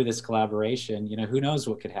through this collaboration, who knows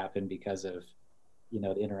what could happen because of,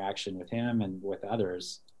 the interaction with him and with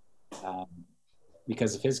others,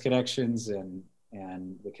 because of his connections and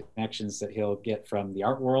the connections that he'll get from the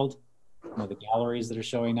art world, the galleries that are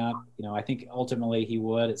showing up. I think ultimately he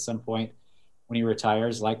would at some point when he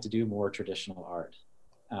retires like to do more traditional art.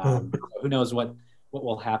 Who knows what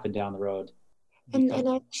will happen down the road. And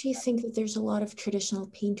I actually think that there's a lot of traditional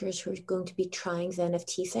painters who are going to be trying the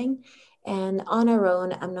NFT thing. And on our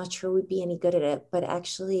own, I'm not sure we'd be any good at it. But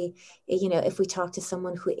actually, if we talk to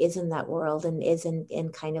someone who is in that world and is in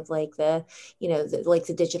kind of like the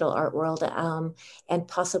digital art world, and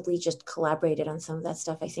possibly just collaborated on some of that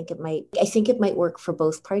stuff, I think it might work for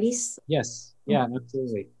both parties. Yes. Yeah,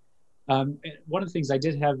 absolutely. One of the things, I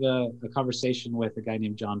did have a conversation with a guy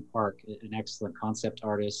named John Park, an excellent concept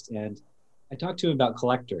artist, and I talked to him about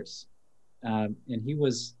collectors, and he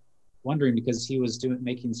was wondering because he was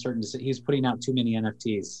making certain decisions. He was putting out too many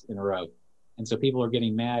NFTs in a row, and so people were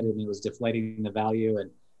getting mad, and it was deflating the value, and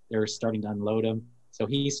they were starting to unload them. So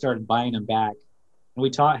he started buying them back, and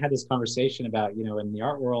we had this conversation about, in the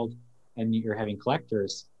art world, and you're having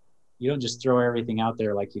collectors, you don't just throw everything out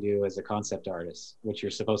there like you do as a concept artist, which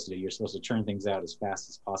you're supposed to do. You're supposed to churn things out as fast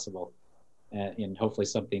as possible, and hopefully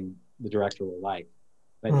something the director will like.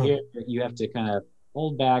 But here you have to kind of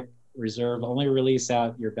hold back, reserve, only release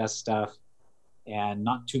out your best stuff and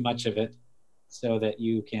not too much of it, so that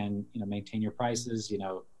you can, maintain your prices.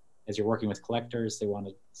 As you're working with collectors, they want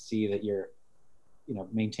to see that you're,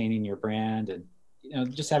 maintaining your brand and,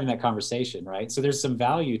 just having that conversation, right? So there's some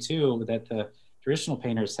value too that the traditional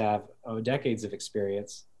painters have decades of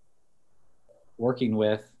experience working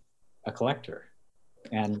with a collector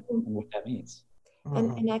and what that means.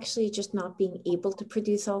 And actually just not being able to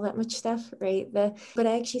produce all that much stuff, right? But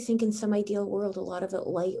I actually think in some ideal world, a lot of it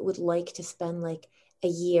would like to spend like a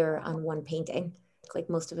year on one painting. Like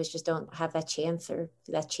most of us just don't have that chance, or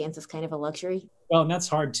that chance is kind of a luxury. Well, and that's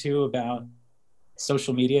hard too about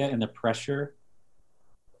social media and the pressure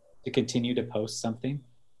to continue to post something.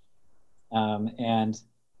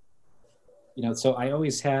 So I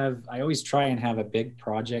always try and have a big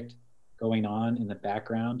project going on in the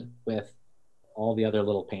background with all the other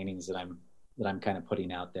little paintings that that I'm kind of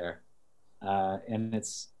putting out there. And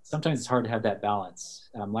sometimes it's hard to have that balance.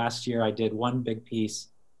 Last year I did one big piece.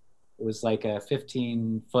 It was like a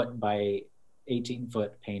 15-foot by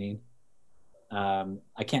 18-foot painting.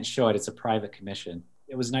 I can't show it. It's a private commission.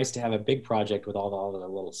 It was nice to have a big project with all the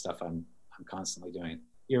little stuff I'm constantly doing.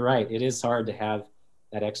 You're right. It is hard to have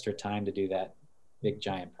that extra time to do that big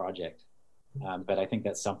giant project. But I think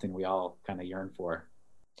that's something we all kind of yearn for.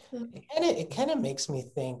 It kind of makes me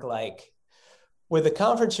think, like, with the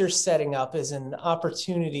conference you're setting up is an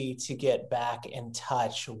opportunity to get back in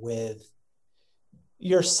touch with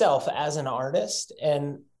yourself as an artist.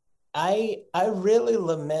 And I really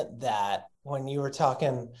lament that when you were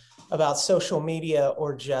talking about social media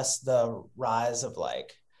or just the rise of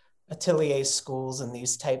like atelier schools and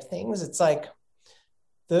these type things. It's like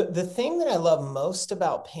the thing that I love most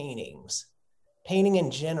about painting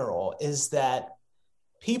in general, is that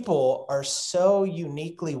people are so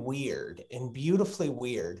uniquely weird and beautifully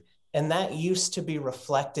weird. And that used to be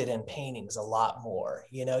reflected in paintings a lot more.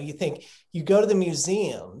 You know, you go to the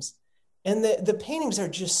museums and the paintings are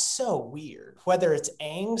just so weird, whether it's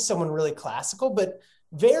Eng, someone really classical, but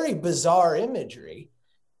very bizarre imagery.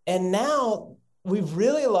 And now we've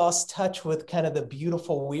really lost touch with kind of the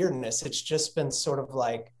beautiful weirdness. It's just been sort of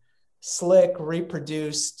like slick,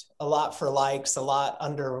 reproduced, a lot for likes, a lot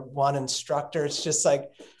under one instructor. It's just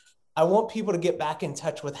like, I want people to get back in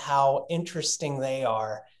touch with how interesting they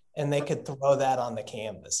are, and they could throw that on the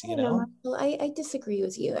canvas, you know? Well, I disagree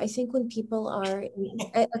with you. I think when people are,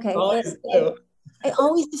 okay, I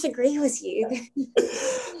always disagree with you.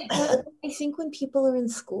 I think when people are in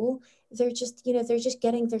school, they're just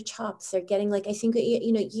getting their chops. They're getting, like, I think,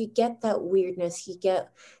 you get that weirdness, you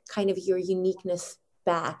get kind of your uniqueness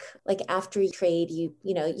back. Like after you trade, you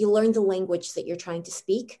learn the language that you're trying to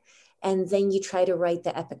speak, and then you try to write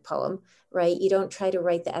the epic poem, right? You don't try to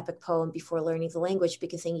write the epic poem before learning the language,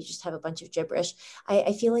 because then you just have a bunch of gibberish.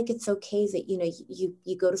 I feel like it's okay that,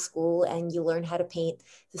 you go to school and you learn how to paint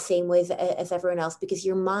the same way as everyone else, because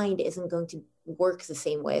your mind isn't going to work the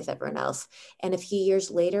same way as everyone else. And a few years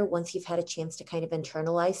later, once you've had a chance to kind of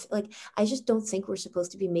internalize, like, I just don't think we're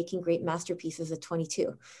supposed to be making great masterpieces at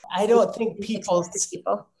 22. I don't think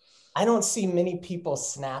I don't see many people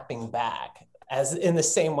snapping back as in the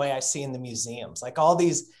same way I see in the museums, like all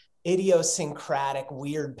these idiosyncratic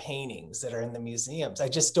weird paintings that are in the museums. I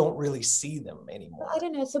just don't really see them anymore. I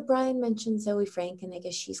don't know. So Brian mentioned Zoe Frank, and I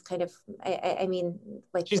guess she's kind of, I mean,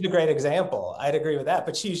 like, she's a great example. I'd agree with that,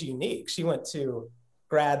 but she's unique. She went to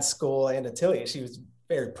grad school and atelier. She was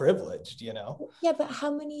very privileged, you know? Yeah, but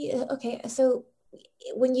how many, okay, so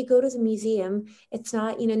when you go to the museum, it's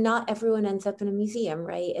not, not everyone ends up in a museum,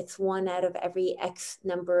 right? It's one out of every X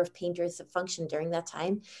number of painters that functioned during that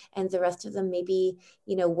time. And the rest of them maybe,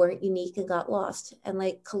 weren't unique and got lost. And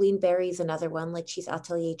like Colleen Berry's another one, like she's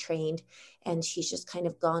atelier trained, and she's just kind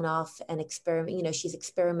of gone off and experiment, she's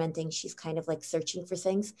experimenting. She's kind of like searching for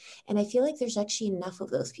things. And I feel like there's actually enough of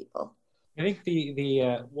those people. I think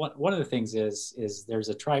the one of the things is there's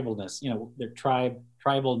a tribalness, the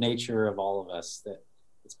tribal nature of all of us, that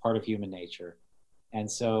it's part of human nature. And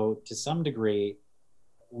so to some degree,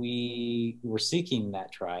 we were seeking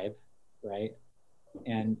that tribe, right?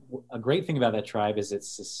 And a great thing about that tribe is it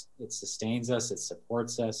sustains us, it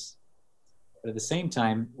supports us. But at the same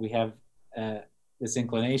time, we have this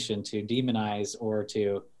inclination to demonize or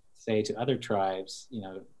to say to other tribes,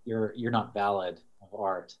 you're not valid of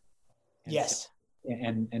art. And yes.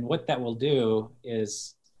 And what that will do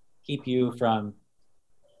is keep you from,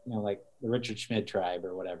 like the Richard Schmid tribe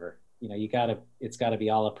or whatever. It's gotta be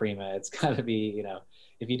alla prima. It's gotta be,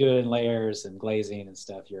 if you do it in layers and glazing and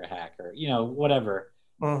stuff, you're a hacker, whatever.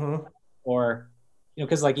 Mm-hmm. Or,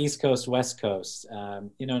 because like East Coast, West Coast,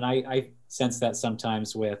 and I sense that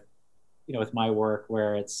sometimes with, with my work,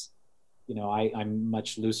 where it's, I'm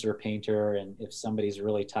much looser painter, and if somebody's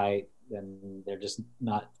really tight, then they're just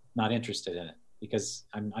not interested in it, because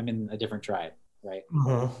I'm in a different tribe, right?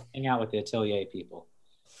 Mm-hmm. Hang out with the atelier people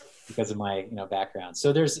because of my background.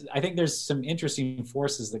 So I think there's some interesting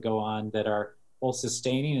forces that go on that are both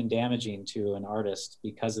sustaining and damaging to an artist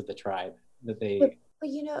because of the tribe that they. But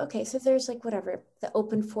okay, so there's like whatever, the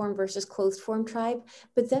open form versus closed form tribe,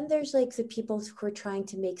 but then there's like the people who are trying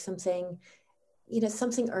to make something,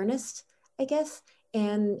 something earnest, I guess,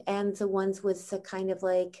 and the ones with the kind of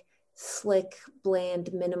like slick, bland,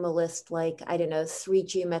 minimalist, like, I don't know, 3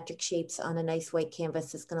 geometric shapes on a nice white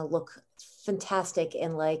canvas is going to look fantastic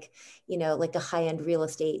in like, like a high-end real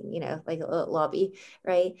estate, like a lobby,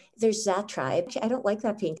 right? There's that tribe. I don't like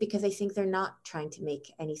that paint because I think they're not trying to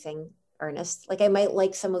make anything earnest. Like I might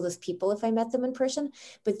like some of those people if I met them in person,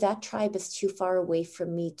 but that tribe is too far away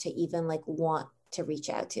from me to even like want to reach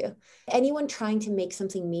out to. Anyone trying to make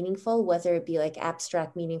something meaningful, whether it be like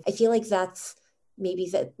abstract meaning, I feel like maybe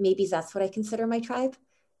that's what I consider my tribe,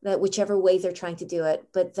 that whichever way they're trying to do it.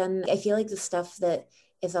 But then I feel like the stuff that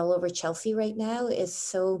is all over Chelsea right now is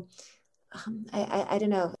so, I don't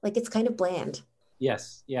know, like it's kind of bland.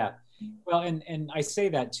 Yes. Yeah. Well, and I say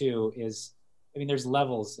that too is, I mean, there's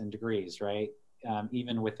levels and degrees, right?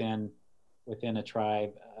 Even within a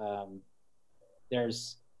tribe,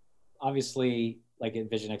 there's obviously, like at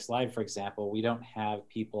Vision X Live, for example, we don't have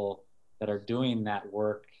people that are doing that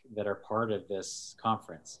work that are part of this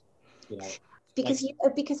conference, you know.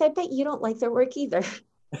 Because I bet you don't like their work either.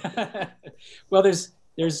 Well, there's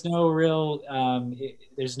no real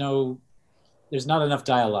there's not enough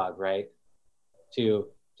dialogue, right? To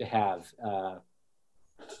have.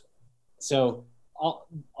 So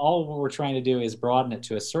all we're trying to do is broaden it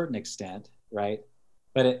to a certain extent, right?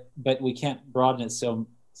 But we can't broaden it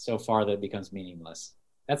so far that it becomes meaningless.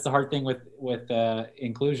 That's the hard thing with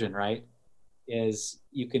inclusion, right? Is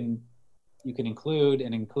you can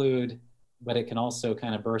include, but it can also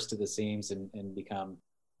kind of burst at the seams and become.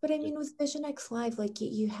 But I mean, with Vision X Live, like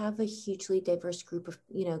you have a hugely diverse group of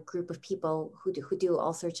people who do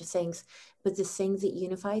all sorts of things. But the thing that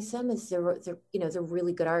unifies them is they're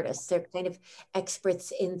really good artists. They're kind of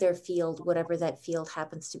experts in their field, whatever that field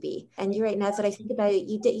happens to be. And you're right. Now that I think about it,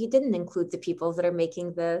 you didn't include the people that are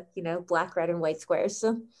making the black, red, and white squares.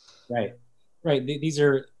 So. Right.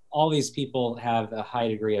 All these people have a high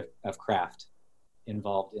degree of craft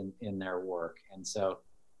involved in their work, and so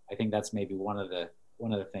I think that's maybe one of the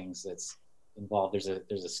things that's involved. There's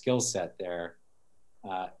a skill set there,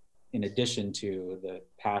 in addition to the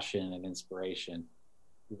passion and inspiration,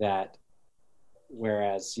 that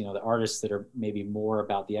whereas the artists that are maybe more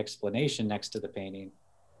about the explanation next to the painting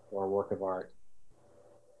or work of art,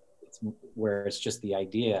 where it's just the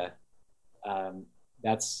idea,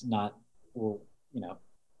 that's not,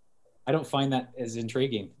 I don't find that as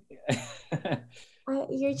intriguing.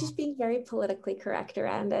 You're just being very politically correct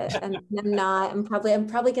around it, and I'm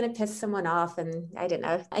probably going to piss someone off, and I don't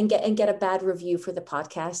know, and get a bad review for the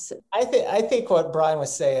podcast. I think what Brian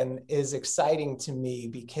was saying is exciting to me,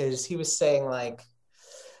 because he was saying, like,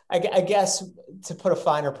 I guess to put a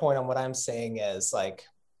finer point on what I'm saying is, like,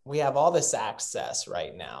 we have all this access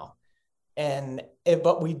right now,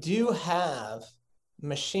 but we do have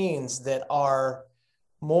machines that are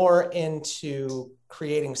more into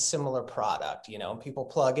creating similar product, people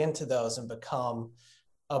plug into those and become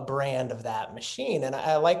a brand of that machine. And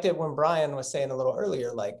I liked it when Brian was saying a little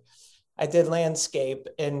earlier, like, I did landscape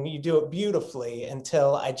and you do it beautifully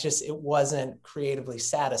until it wasn't creatively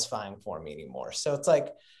satisfying for me anymore. So it's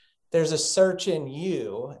like, there's a search in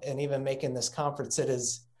you, and even making this conference, it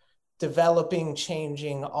is developing,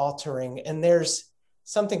 changing, altering, and there's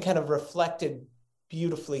something kind of reflected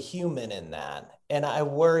beautifully human in that. And I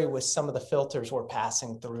worry with some of the filters we're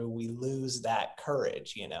passing through, we lose that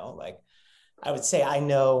courage, like I would say,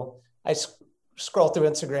 I scroll through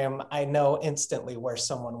Instagram, I know instantly where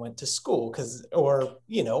someone went to school, or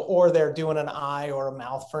they're doing an eye or a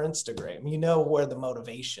mouth for Instagram, where the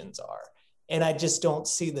motivations are. And I just don't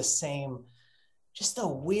see the same, just the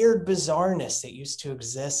weird bizarreness that used to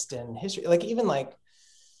exist in history. Like even like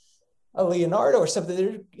a Leonardo or something,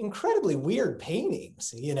 they're incredibly weird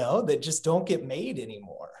paintings, that just don't get made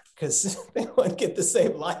anymore because they won't get the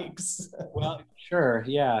same likes. Well, sure.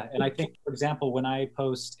 Yeah. And I think, for example, when I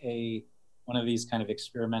post one of these kind of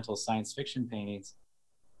experimental science fiction paintings,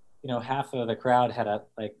 half of the crowd had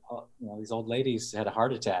these old ladies had a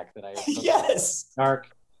heart attack that I yes,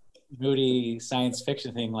 dark, moody science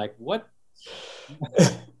fiction thing. Like, what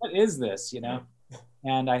is this,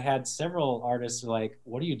 And I had several artists like,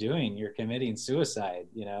 what are you doing? You're committing suicide,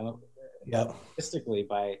 artistically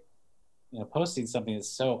by, posting something that's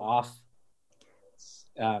so off.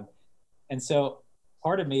 And so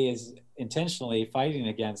part of me is intentionally fighting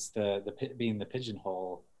against the being the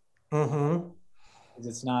pigeonhole. Mm-hmm. Because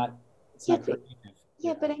it's not creative.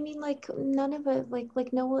 Yeah, but I mean, like, none of it,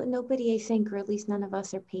 nobody, I think, or at least none of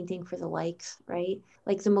us are painting for the likes, right?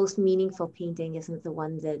 Like, the most meaningful painting isn't the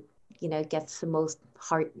one that, gets the most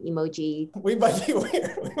heart emoji. We might be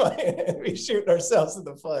weird. We might be shooting ourselves in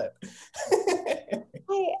the foot.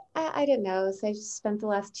 I don't know. So I just spent the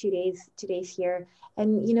last 2 days here.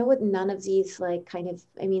 And you know what? None of these,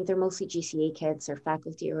 they're mostly GCA kids or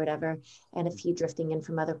faculty or whatever, and a few drifting in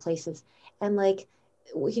from other places. And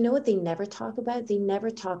you know what they never talk about? They never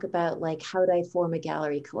talk about how do I form a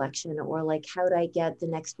gallery collection, or how do I get the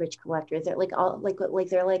next rich collector? They're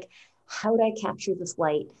they're how do I capture this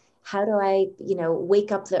light? how do I,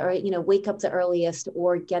 wake up wake up the earliest,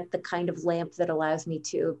 or get the kind of lamp that allows me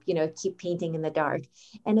to, keep painting in the dark.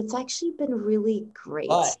 And it's actually been really great.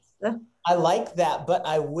 But I like that, but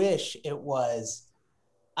I wish it was,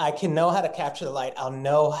 I can know how to capture the light. I'll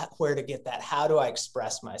know where to get that. How do I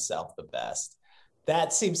express myself the best?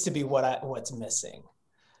 That seems to be what's missing.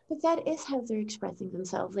 But that is how they're expressing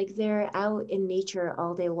themselves. Like, they're out in nature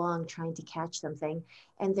all day long trying to catch something,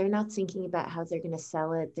 and they're not thinking about how they're going to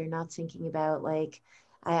sell it. They're not thinking about, like,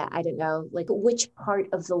 I don't know, like which part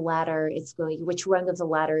of the ladder which rung of the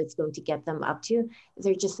ladder it's going to get them up to.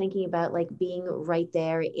 They're just thinking about, like, being right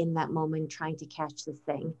there in that moment, trying to catch this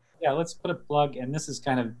thing. Yeah, let's put a plug, and this is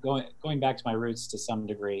kind of going back to my roots to some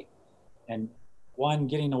degree, and one,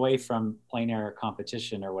 getting away from plein air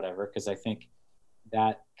competition or whatever, because I think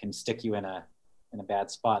that can stick you in a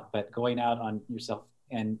bad spot. But going out on yourself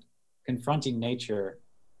and confronting nature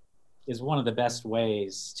is one of the best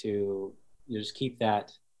ways to just keep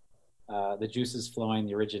that the juices flowing.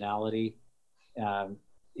 The originality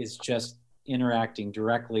is just interacting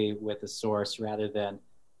directly with the source, rather than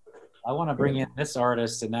I want to bring in this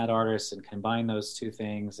artist and that artist and combine those two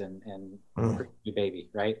things and create a baby,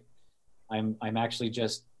 right? I'm actually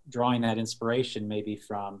just drawing that inspiration maybe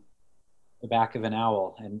from the back of an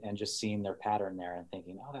owl and just seeing their pattern there and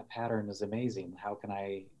thinking, oh, that pattern is amazing. How can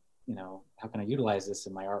I utilize this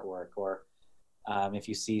in my artwork? Or if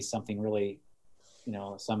you see something really,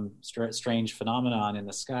 some strange phenomenon in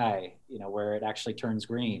the sky, where it actually turns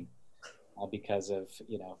green because of,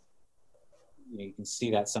 you can see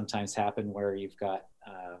that sometimes happen where you've got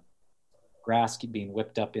grass being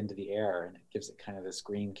whipped up into the air, and it gives it kind of this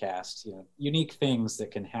green cast, unique things that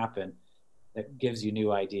can happen that gives you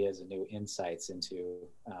new ideas and new insights into,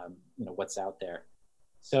 what's out there.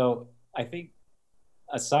 So I think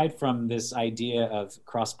aside from this idea of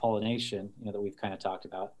cross-pollination, that we've kind of talked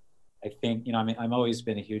about, I think, I'm always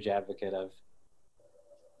been a huge advocate of,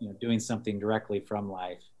 doing something directly from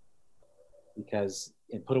life, because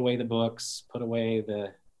put away the books, put away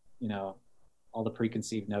the, all the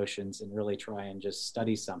preconceived notions, and really try and just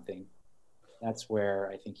study something. That's where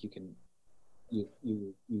I think you can,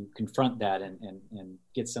 you confront that and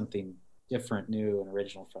get something different, new and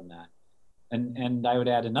original from that. And I would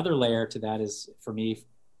add another layer to that is, for me,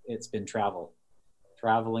 it's been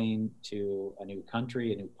traveling to a new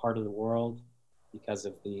country, a new part of the world, because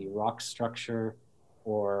of the rock structure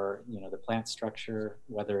or, the plant structure,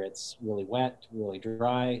 whether it's really wet, really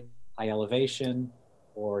dry, high elevation,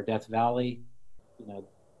 or Death Valley,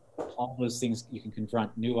 all those things, you can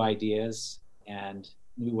confront new ideas and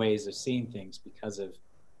new ways of seeing things because of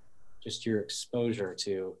just your exposure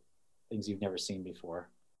to things you've never seen before.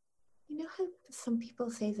 You know how some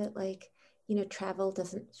people say that, like, travel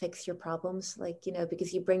doesn't fix your problems, like,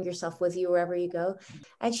 because you bring yourself with you wherever you go.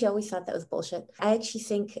 I actually always thought that was bullshit. I actually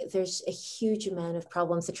think there's a huge amount of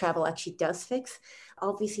problems that travel actually does fix.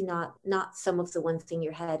 Obviously not some of the ones in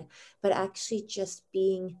your head, but actually just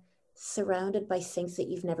being surrounded by things that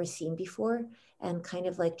you've never seen before, and kind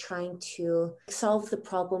of like trying to solve the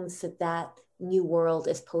problems that new world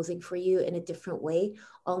is posing for you in a different way,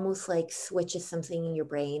 almost like switches something in your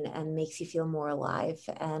brain and makes you feel more alive.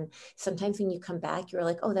 And sometimes when you come back, you're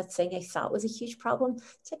like, oh, that thing I thought was a huge problem,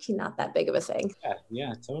 it's actually not that big of a thing.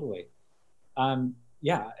 Yeah, totally. And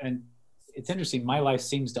it's interesting. My life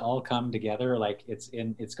seems to all come together. Like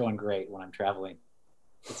it's going great when I'm traveling.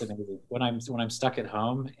 It's amazing. When I'm stuck at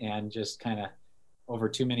home and just kind of over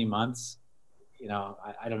too many months,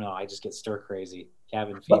 I don't know. I just get stir crazy,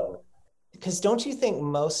 cabin fever. Because don't you think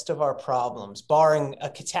most of our problems, barring a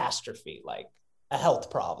catastrophe like a health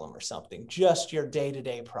problem or something, just your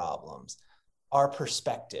day-to-day problems, are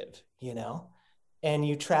perspective, And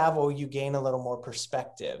you travel, you gain a little more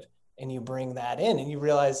perspective, and you bring that in, and you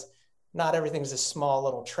realize not everything's a small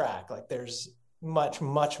little track. Like, there's much,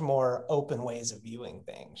 much more open ways of viewing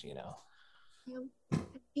things, Yeah.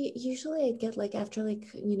 Usually I get, like, after, like,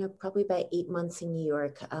 probably about 8 months in New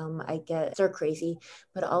York, I get stir crazy,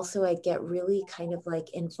 but also I get really kind of like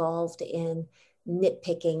involved in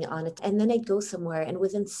nitpicking on it. And then I'd go somewhere, and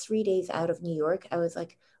within 3 days out of New York, I was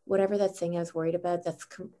like, whatever that thing I was worried about,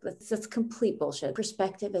 that's complete bullshit.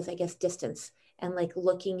 Perspective is, I guess, distance, and like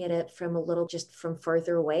looking at it from just from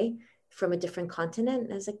further away, from a different continent.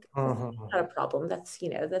 And I was like, that's not a problem. That's,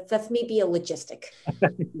 that's maybe a logistic.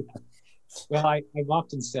 Well, I've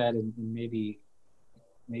often said, and maybe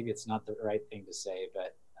it's not the right thing to say,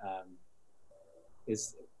 but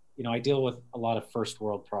I deal with a lot of first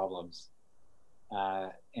world problems.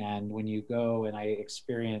 And when you go and I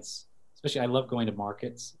experience, especially I love going to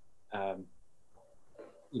markets,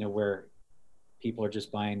 where people are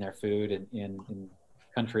just buying their food in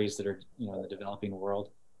countries that are, in the developing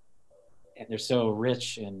world. And they're so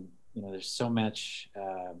rich, and, there's so much,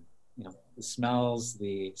 the smells,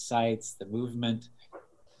 the sights, the movement.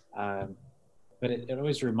 But it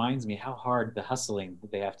always reminds me how hard the hustling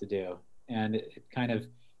that they have to do. And it kind of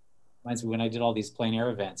reminds me when I did all these plein air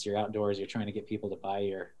events, you're outdoors, you're trying to get people to buy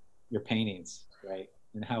your paintings, right?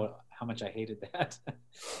 And how much I hated that.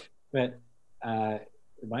 But it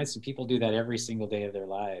reminds me, people do that every single day of their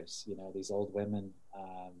lives. These old women,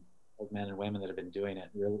 old men and women that have been doing it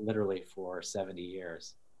literally for 70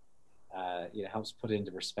 years. It helps put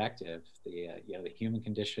into perspective the human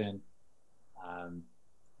condition,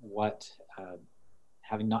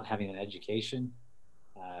 not having an education,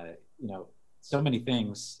 so many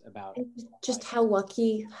things about just how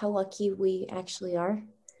lucky we actually are.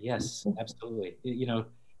 Yes, absolutely.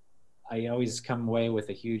 I always come away with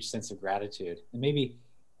a huge sense of gratitude, and maybe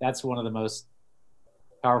that's one of the most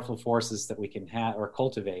powerful forces that we can have or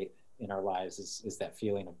cultivate in our lives is that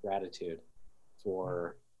feeling of gratitude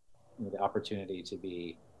for the opportunity to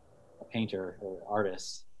be a painter or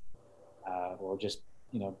artist, or just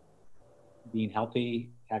being healthy,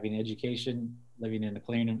 having education, living in a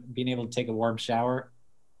clean, being able to take a warm shower,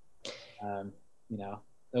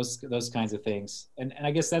 those kinds of things. And I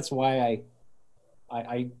guess that's why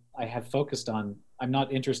I have focused on, I'm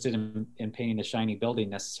not interested in painting a shiny building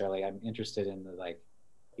necessarily. I'm interested in the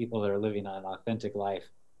people that are living an authentic life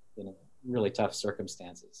in really tough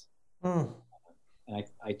circumstances. And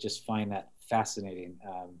I just find that fascinating.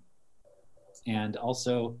 And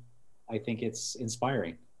also I think it's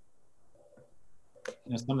inspiring.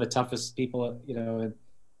 Some of the toughest people, and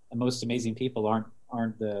the most amazing people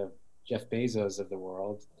aren't the Jeff Bezos of the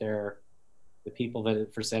world. They're the people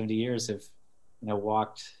that for 70 years have,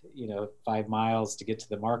 walked, 5 miles to get to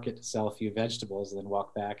the market to sell a few vegetables, and then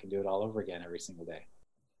walk back and do it all over again every single day.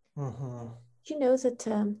 Mm-hmm. Did you know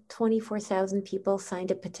that 24,000 people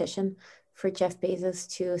signed a petition for Jeff Bezos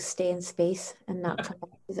to stay in space and not come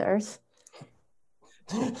back to the Earth?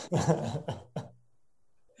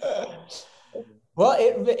 Well,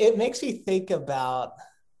 it makes me think about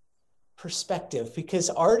perspective, because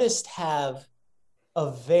artists have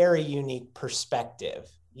a very unique perspective.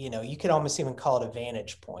 You could almost even call it a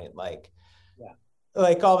vantage point. Like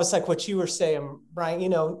almost like what you were saying,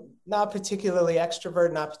 Brian, not particularly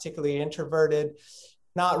extrovert, not particularly introverted,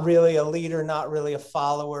 not really a leader, not really a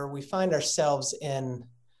follower. We find ourselves in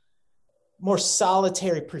more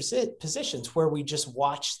solitary positions where we just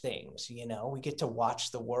watch things, we get to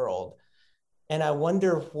watch the world. And I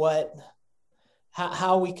wonder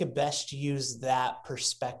how we could best use that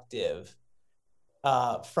perspective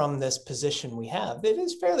from this position we have. It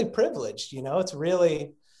is fairly privileged, it's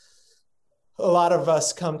really, a lot of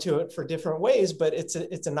us come to it for different ways, but it's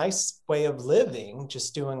a nice way of living,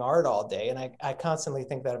 just doing art all day. And I constantly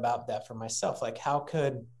think about that for myself. Like, how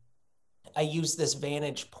could I use this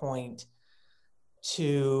vantage point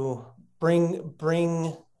to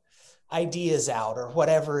bring ideas out, or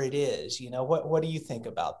whatever it is? What do you think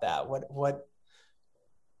about that? What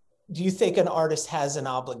do you think an artist has an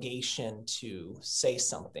obligation to say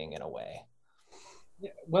something in a way?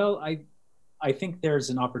 Yeah, well, I think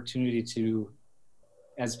there's an opportunity to,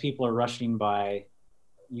 as people are rushing by,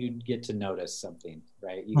 you get to notice something,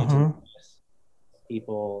 right? You get to notice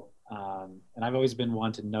people, and I've always been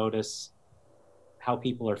one to notice how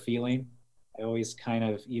people are feeling. I always kind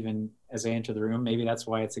of, even as I enter the room, maybe that's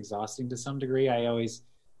why it's exhausting to some degree. I always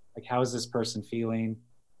like, how is this person feeling?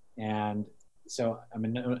 And so,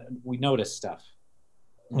 we notice stuff,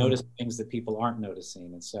 notice things that people aren't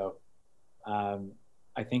noticing. And so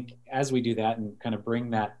I think as we do that and kind of bring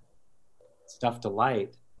that stuff to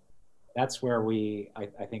light, that's where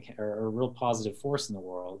I think are a real positive force in the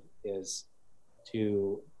world, is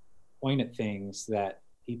to point at things that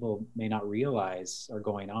people may not realize are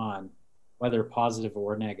going on, whether positive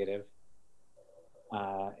or negative.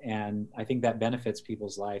 And I think that benefits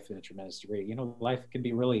people's life in a tremendous degree. Life can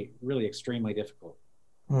be really, really extremely difficult.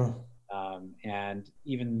 And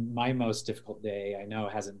even my most difficult day, I know,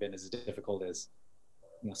 hasn't been as difficult as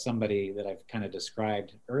somebody that I've kind of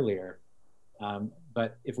described earlier.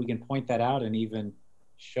 But if we can point that out and even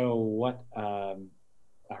show what a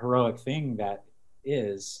heroic thing that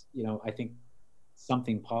is, I think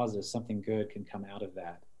something positive, something good can come out of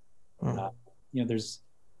that. There's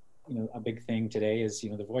a big thing today is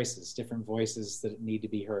the voices, different voices that need to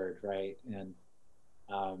be heard, right? And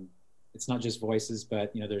it's not just voices,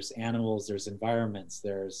 but there's animals, there's environments,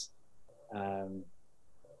 there's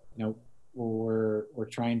we're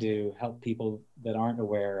trying to help people that aren't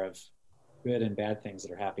aware of good and bad things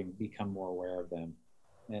that are happening become more aware of them.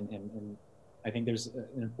 And I think there's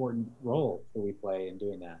an important role that we play in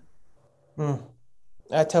doing that.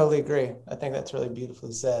 I totally agree. I think that's really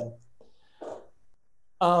beautifully said.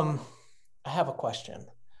 I have a question.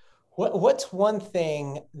 What's one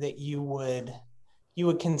thing that you would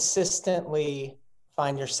consistently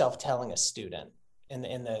find yourself telling a student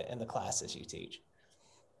in the classes you teach?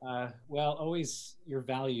 Well, always your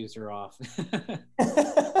values are off.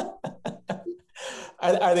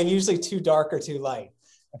 Are they usually too dark or too light?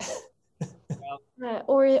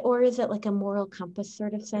 Or is it like a moral compass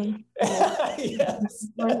sort of thing? Yes.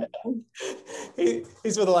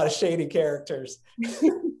 He's with a lot of shady characters.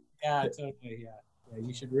 Yeah, totally. Yeah,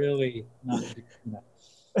 you should really not,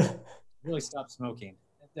 really stop smoking.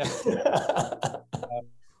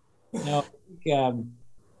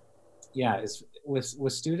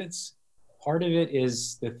 With students, part of it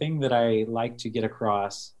is the thing that I like to get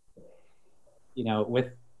across.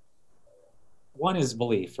 With one is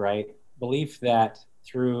belief, right? Belief that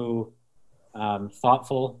through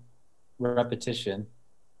thoughtful repetition,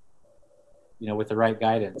 with the right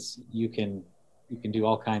guidance, you can do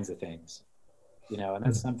all kinds of things, and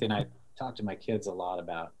that's something I talk to my kids a lot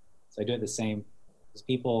about. So I do it the same, because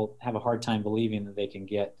people have a hard time believing that they can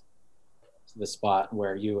get to the spot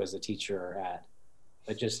where you as a teacher are at.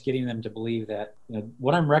 But just getting them to believe that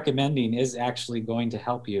what I'm recommending is actually going to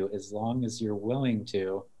help you, as long as you're willing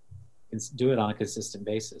to do it on a consistent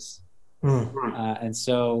basis. And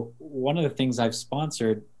so one of the things I've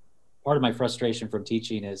sponsored, part of my frustration from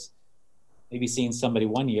teaching is maybe seeing somebody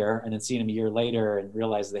one year and then seeing them a year later and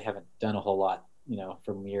realize they haven't done a whole lot,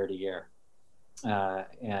 from year to year.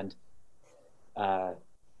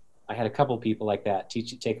 I had a couple people like that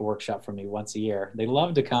take a workshop from me once a year. They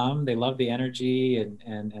love to come, they love the energy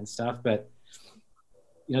and stuff, but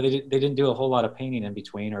they didn't do a whole lot of painting in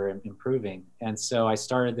between or improving. And so I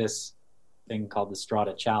started this thing called the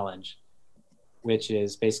Strada Challenge, which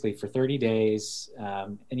is basically for 30 days.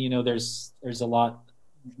 And there's a lot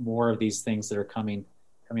more of these things that are coming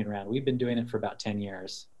around. We've been doing it for about 10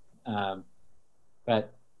 years.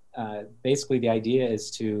 But basically the idea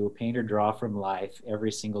is to paint or draw from life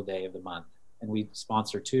every single day of the month. And we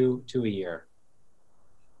sponsor two a year.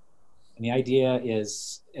 And the idea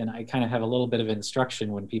is, and I kind of have a little bit of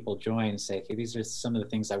instruction when people join, say, okay, these are some of the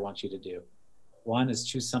things I want you to do. One is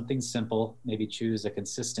choose something simple, maybe choose a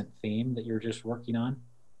consistent theme that you're just working on.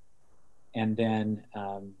 And then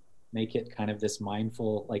make it kind of this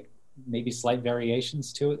mindful, like maybe slight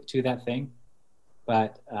variations to that thing.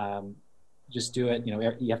 But just do it,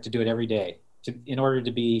 you have to do it every day. In order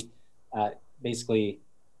to be basically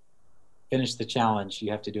finish the challenge,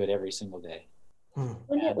 you have to do it every single day.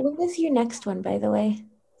 When is your next one, by the way?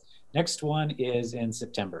 Next one is in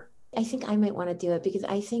September. I think I might want to do it, because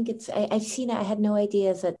I think I've seen it. I had no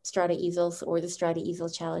idea that Strada Easels or the Strada Easel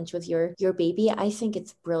Challenge was your baby. I think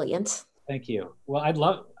it's brilliant. Thank you. Well,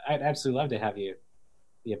 I'd absolutely love to have you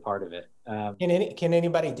be a part of it. Can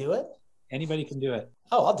anybody do it? Anybody can do it.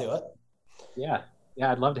 Oh, I'll do it. Yeah,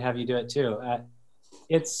 I'd love to have you do it too.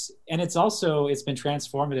 It's been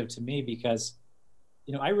transformative to me, because,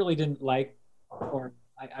 I really didn't like, or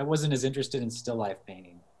I wasn't as interested in still life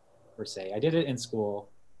painting per se. I did it in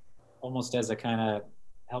school, almost as a kind of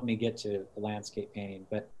helped me get to the landscape painting.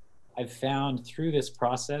 But I've found through this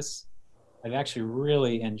process, I've actually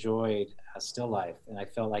really enjoyed still life, and I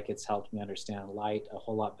felt like it's helped me understand light a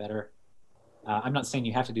whole lot better. I'm not saying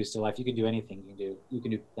you have to do still life. You can do anything. You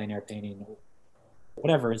can do plein air painting,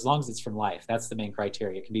 whatever, as long as it's from life. That's the main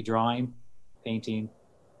criteria. It can be drawing, painting.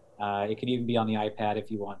 It can even be on the iPad if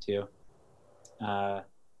you want to. But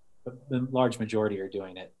the large majority are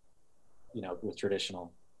doing it, with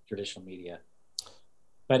traditional media.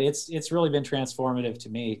 But it's really been transformative to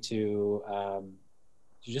me to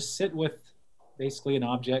just sit with basically an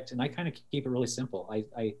object, and I kind of keep it really simple.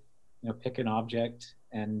 I pick an object,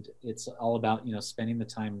 and it's all about spending the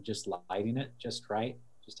time just lighting it just right,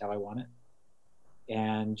 just how I want it,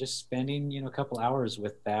 and just spending a couple hours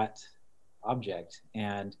with that object.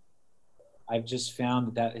 And I've just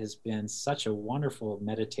found that has been such a wonderful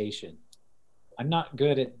meditation. I'm not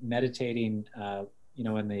good at meditating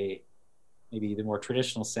in the maybe the more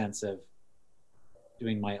traditional sense of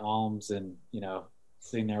doing my alms and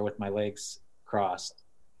sitting there with my legs crossed.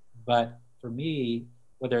 But for me,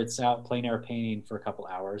 whether it's out plein air painting for a couple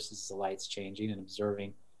hours as the light's changing and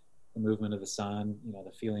observing the movement of the sun,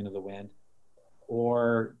 the feeling of the wind,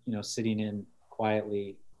 or sitting in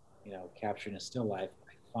quietly, capturing a still life,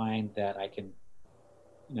 I find that I can,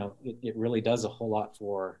 it really does a whole lot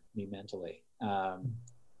for me mentally.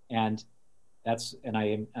 And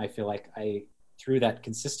I feel like through that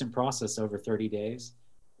consistent process over 30 days,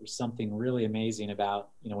 there's something really amazing about,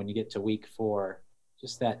 when you get to week 4,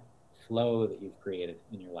 just that flow that you've created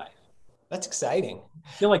in your life. That's exciting.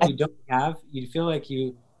 You feel like you feel like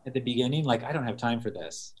you, at the beginning, like, I don't have time for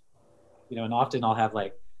this, and often I'll have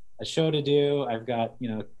like a show to do. I've got,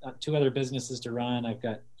 2 other businesses to run. I've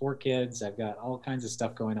got 4 kids. I've got all kinds of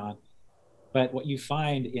stuff going on. But what you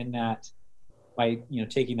find in that, by,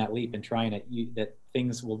 taking that leap and trying it, that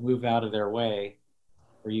things will move out of their way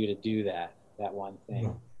for you to do that one thing.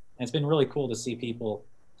 Mm-hmm. And it's been really cool to see people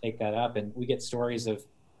take that up. And we get stories of,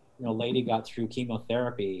 lady got through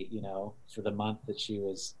chemotherapy, for the month that she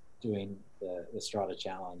was doing the Strada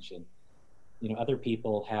Challenge. And, other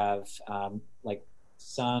people have like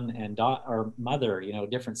son and daughter or mother,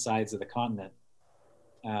 different sides of the continent.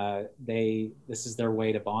 This is their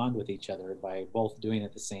way to bond with each other by both doing it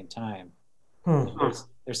at the same time.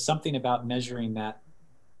 There's something about measuring that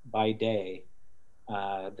by day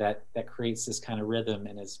that creates this kind of rhythm,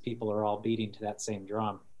 and as people are all beating to that same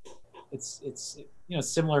drum, it's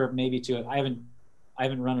similar maybe to, I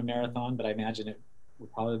haven't run a marathon, but I imagine it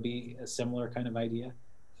would probably be a similar kind of idea,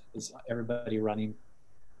 is everybody running,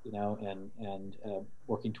 and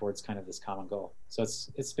working towards kind of this common goal. So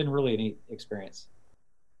it's been really a neat experience.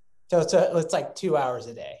 So it's like 2 hours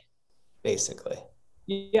a day, basically.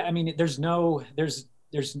 Yeah, I mean, there's no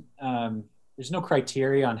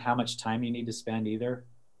criteria on how much time you need to spend either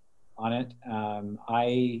on it.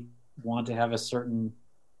 I want to have a certain,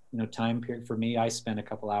 time period. For me, I spend a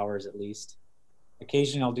couple hours at least.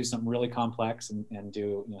 Occasionally I'll do something really complex and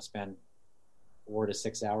do, spend 4 to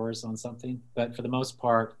 6 hours on something. But for the most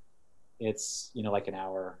part, it's, like an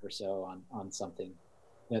hour or so on something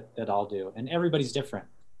that I'll do. And everybody's different.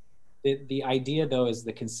 The idea, though, is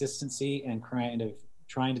the consistency and kind of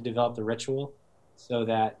trying to develop the ritual so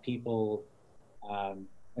that people,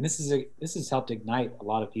 and this has helped ignite a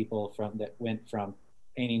lot of people that went from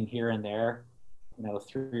painting here and there,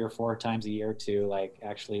 3 or 4 times a year to like,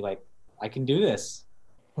 actually, like, I can do this.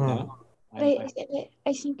 I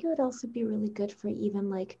think it would also be really good for even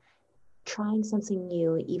like trying something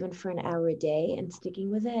new, even for an hour a day and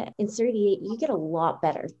sticking with it. In 38, you get a lot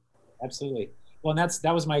better. Absolutely. Well, and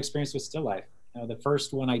that was my experience with still life. The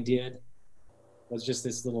first one I did was just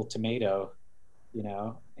this little tomato,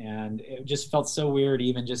 and it just felt so weird,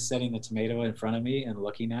 even just setting the tomato in front of me and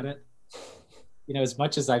looking at it. As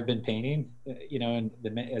much as I've been painting, and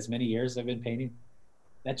as many years I've been painting,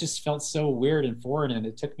 that just felt so weird and foreign, and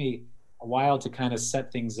it took me a while to kind of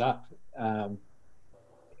set things up.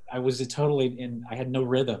 I was I had no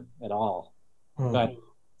rhythm at all. But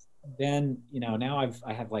then, now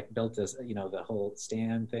I have like built this, the whole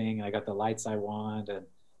stand thing, and I got the lights I want, and,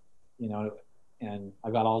 and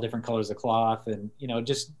I've got all different colors of cloth and,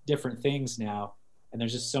 just different things now. And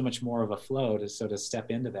there's just so much more of a flow to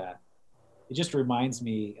step into that. It just reminds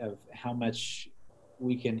me of how much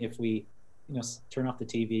we can, if we, turn off the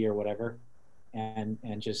TV or whatever, and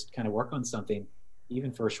just kind of work on something,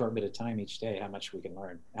 even for a short bit of time each day, how much we can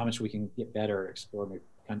learn, how much we can get better, explore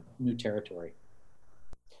new territory.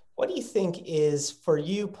 What do you think is, for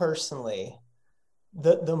you personally,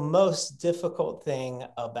 the most difficult thing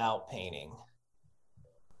about painting?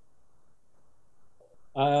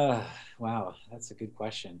 Wow, that's a good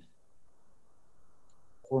question.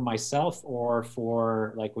 For myself, or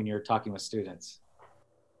for like when you're talking with students?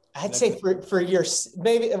 I'd say for your,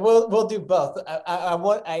 maybe we'll do both.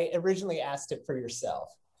 I originally asked it for yourself.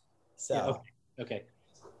 So yeah, okay.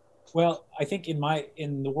 Well, I think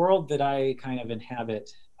in the world that I kind of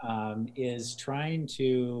inhabit, is trying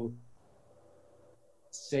to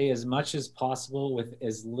say as much as possible with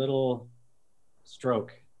as little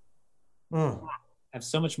stroke. Have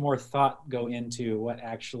so much more thought go into what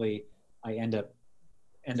actually I end up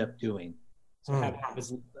doing. So have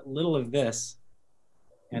as little of this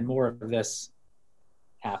and more of this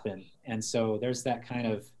happen. And so there's that kind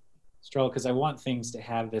of struggle, because I want things to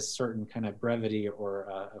have this certain kind of brevity or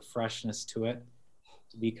a freshness to it,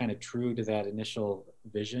 to be kind of true to that initial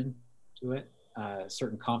vision to it,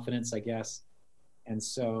 certain confidence, I guess. And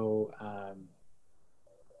so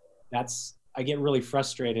I get really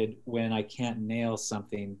frustrated when I can't nail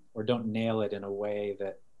something or don't nail it in a way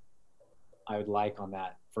that I would like on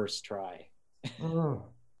that first try.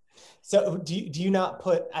 So do you not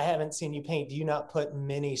put, I haven't seen you paint, do you not put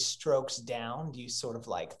many strokes down? Do you sort of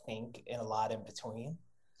like think in a lot in between?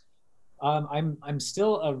 I'm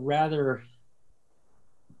still a rather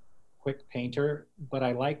quick painter, but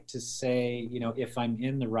I like to say, if I'm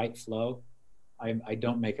in the right flow, I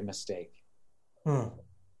don't make a mistake.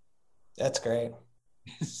 That's great.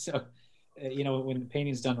 So, when the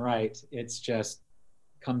painting's done right, it's just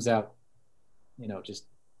comes out, just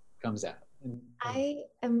comes out. I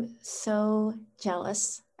am so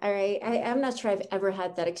jealous. All right. I'm not sure I've ever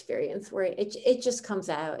had that experience where it just comes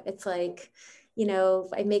out. It's like,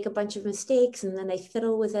 I make a bunch of mistakes and then I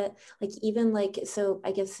fiddle with it. Like even like, so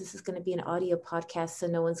I guess this is going to be an audio podcast, so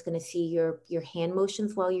no one's going to see your hand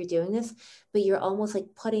motions while you're doing this, but you're almost like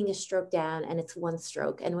putting a stroke down and it's one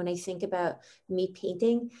stroke. And when I think about me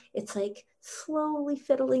painting, it's like slowly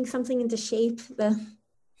fiddling something into shape.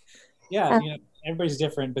 Yeah, everybody's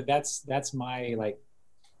different, but that's my like,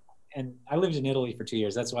 and I lived in Italy for 2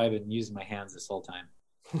 years. That's why I've been using my hands this whole time.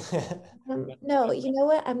 No, you know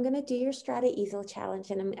what? I'm gonna do your Strata easel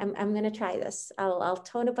challenge, and I'm gonna try this. I'll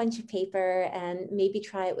tone a bunch of paper and maybe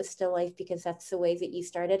try it with still life because that's the way that you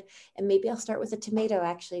started, and maybe I'll start with a tomato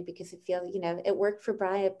actually because it feels it worked for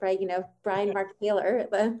Brian Mark Taylor.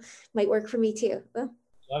 Might work for me too.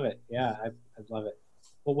 Love it. Yeah, I love it.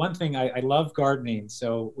 Well, one thing I love gardening,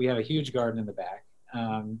 so we have a huge garden in the back,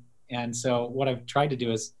 and so what I've tried to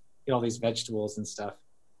do is get all these vegetables and stuff.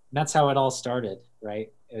 And that's how it all started,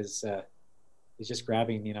 right? Is just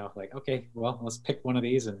grabbing, like, okay, well, let's pick one of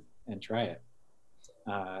these and try it.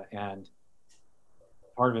 And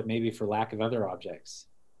part of it maybe for lack of other objects.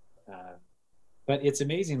 But it's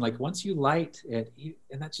amazing, like once you light it,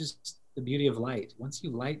 and that's just the beauty of light. Once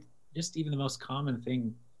you light just even the most common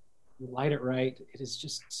thing, you light it right, it is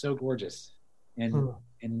just so gorgeous. And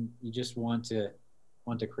you just want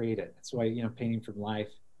to create it. That's why, painting from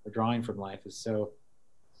life or drawing from life is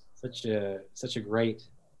such a great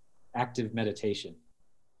active meditation.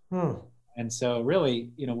 And so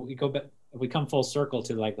really, we come full circle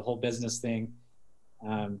to like the whole business thing.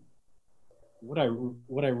 What I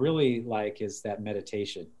really like is that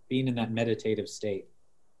meditation, being in that meditative state.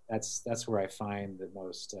 That's where I find the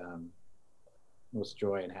most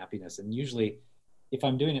joy and happiness. And usually if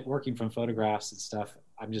I'm doing it working from photographs and stuff,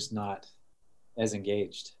 I'm just not as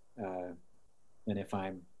engaged than if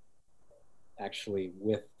I'm actually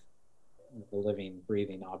with the living,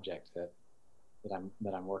 breathing object that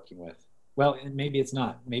I'm working with. Well, maybe it's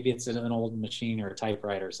not. Maybe it's an old machine or a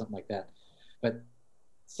typewriter or something like that. But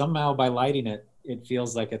somehow by lighting it, it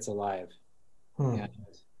feels like it's alive. And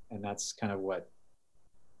that's kind of what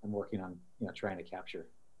I'm working on, trying to capture.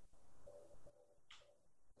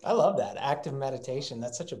 I love that active meditation.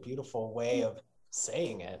 That's such a beautiful way of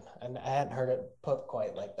saying it, and I hadn't heard it put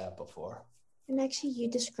quite like that before. And actually, you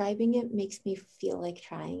describing it makes me feel like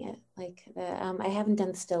trying it. Like I haven't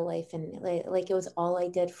done still life, and like it was all I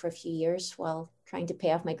did for a few years while trying to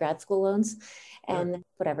pay off my grad school loans, and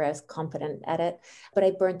whatever, I was competent at it, but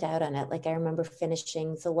I burnt out on it. Like I remember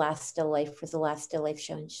finishing the last still life for the last still life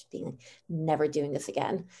show and just being like, never doing this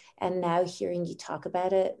again. And now hearing you talk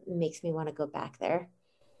about it makes me want to go back there.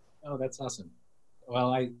 Oh, that's awesome.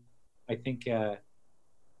 Well, I think. I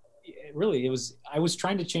was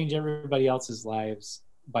trying to change everybody else's lives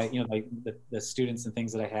by, like the students and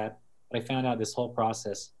things that I had, but I found out this whole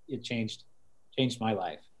process, it changed my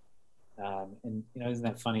life. And isn't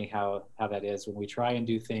that funny how that is when we try and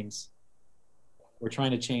do things, we're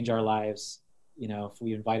trying to change our lives. If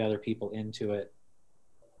we invite other people into it,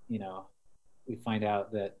 we find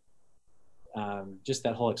out that just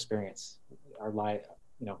that whole experience, our life,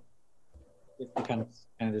 it becomes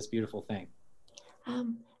kind of this beautiful thing.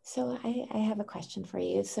 So I have a question for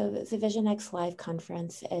you. So the Vision X Live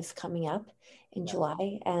conference is coming up in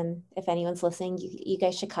July. And if anyone's listening, you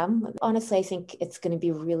guys should come. Honestly, I think it's going to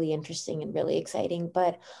be really interesting and really exciting.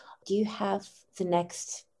 But do you have the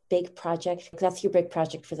next big project? That's your big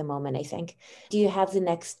project for the moment, I think. Do you have the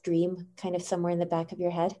next dream kind of somewhere in the back of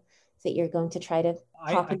your head that you're going to try to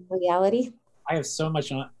pop into reality? I have so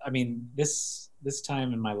much on. I mean, this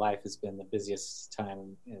time in my life has been the busiest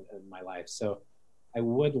time in my life. So I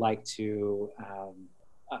would like to,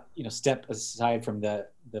 step aside from the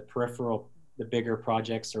peripheral, the bigger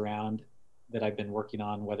projects around that I've been working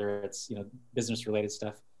on, whether it's, business related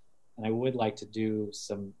stuff. And I would like to do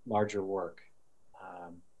some larger work,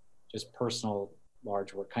 just personal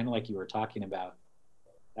large work, kind of like you were talking about.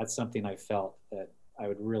 That's something I felt that I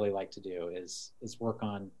would really like to do is work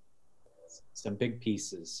on some big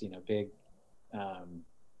pieces, big,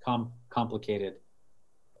 complicated,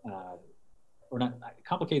 or not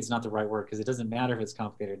complicated is not the right word because it doesn't matter if it's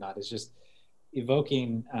complicated or not. It's just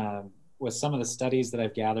evoking with some of the studies that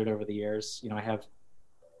I've gathered over the years. I've at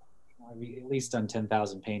least done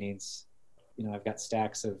 10,000 paintings. I've got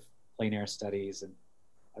stacks of plein air studies, and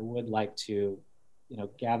I would like to,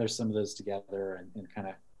 gather some of those together and kind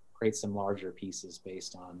of create some larger pieces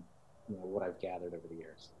based on, what I've gathered over the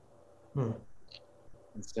years. And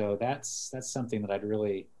so that's something that I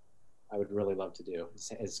would really love to do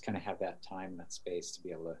is kind of have that time, that space to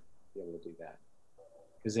be able to do that.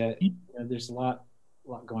 because there's a lot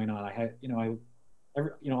going on.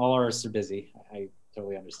 All artists are busy. I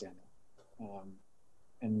totally understand that.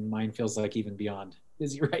 And mine feels like even beyond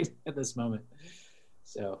busy right at this moment.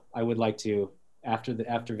 So I would like to, after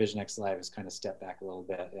Vision X Live, is kind of step back a little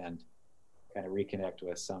bit and kind of reconnect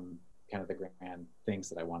with some kind of the grand things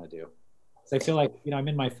that I want to do. So I feel like, I'm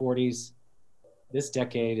in my 40s. This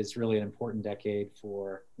decade is really an important decade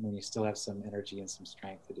for when you still have some energy and some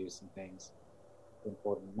strength to do some things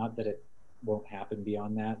important. Not that it won't happen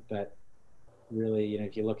beyond that, but really,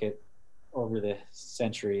 if you look at over the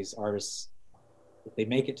centuries, artists, if they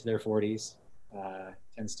make it to their 40s,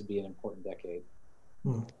 tends to be an important decade.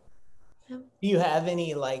 Do you have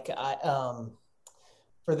any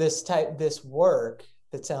for this work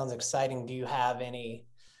that sounds exciting? Do you have any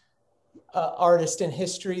artist in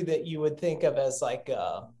history that you would think of as like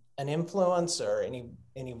an influence, or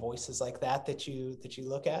any voices like that you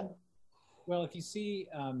look at? Well, if you see,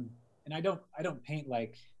 and I don't paint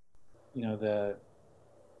like, the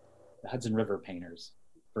Hudson River painters,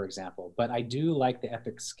 for example, but I do like the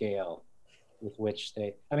epic scale with which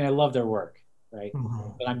I love their work, right?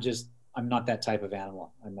 Mm-hmm. But I'm not that type of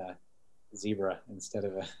animal. I'm a zebra instead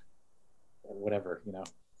of a whatever, an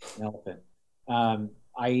elephant.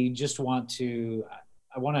 I just want to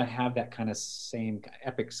have that kind of same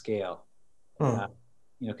epic scale,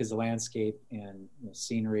 because the landscape and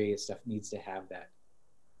scenery and stuff needs to have that.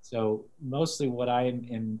 So mostly what I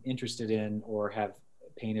am interested in or have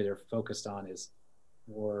painted or focused on is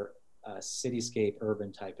more cityscape,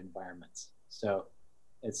 urban type environments. So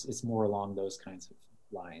it's more along those kinds of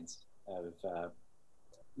lines of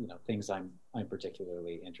things I'm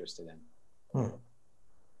particularly interested in.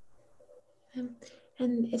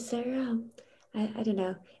 And is there I don't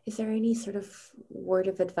know, is there any sort of word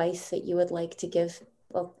of advice that you would like to give,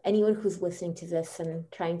 well, anyone who's listening to this and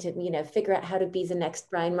trying to figure out how to be the next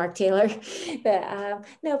Brian Mark Taylor? Trying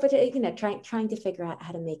to figure out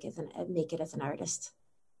how to make it as an artist.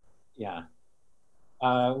 Yeah.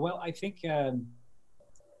 Well, I think to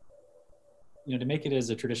make it as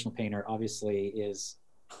a traditional painter, obviously it's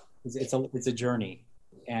a journey,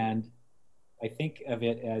 and I think of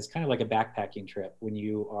it as kind of like a backpacking trip. When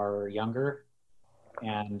you are younger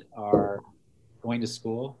and are going to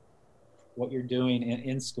school, what you're doing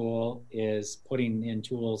in school is putting in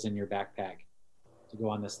tools in your backpack to go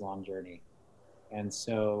on this long journey. And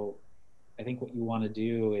so I think what you want to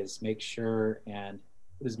do is make sure and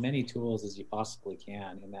put as many tools as you possibly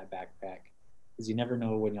can in that backpack, because you never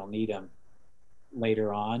know when you'll need them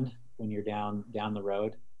later on when you're down the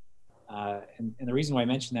road. And the reason why I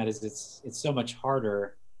mention that is it's so much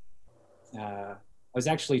harder. I was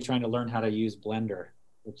actually trying to learn how to use Blender,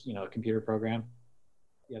 which, a computer program,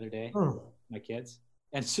 the other day, my kids,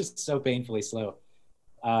 and it's just so painfully slow.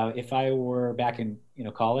 If I were back in,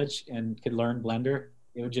 college and could learn Blender,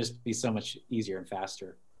 it would just be so much easier and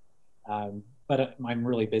faster. But I'm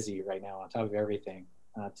really busy right now on top of everything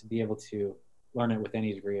to be able to learn it with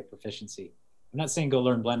any degree of proficiency. I'm not saying go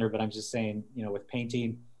learn Blender, but I'm just saying, with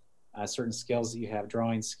painting, certain skills that you have,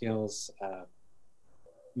 drawing skills,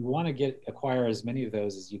 you want to acquire as many of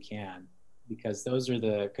those as you can, because those are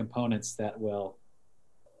the components that will,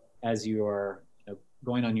 as you are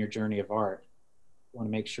going on your journey of art, you want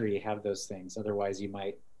to make sure you have those things. Otherwise, you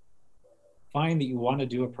might find that you want to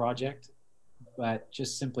do a project, but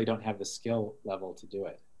just simply don't have the skill level to do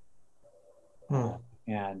it.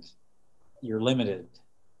 And you're limited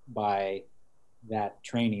by that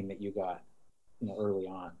training that you got, early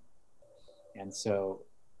on. And so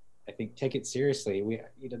I think take it seriously.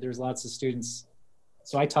 There's lots of students.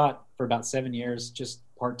 So I taught for about 7 years, just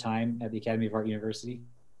part-time at the Academy of Art University,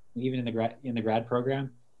 even in the grad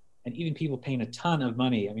program. And even people paying a ton of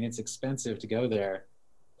money. It's expensive to go there,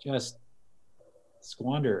 just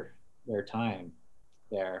squander their time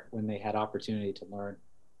there when they had opportunity to learn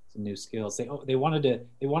some new skills. They wanted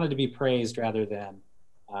to be praised rather than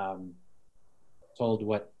told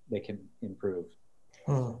what they can improve.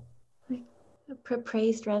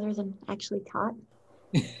 Praised rather than actually taught.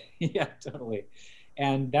 Yeah, totally.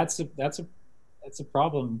 And that's a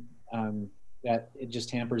problem, that it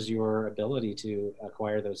just hampers your ability to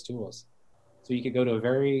acquire those tools. So you could go to a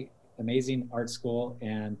very amazing art school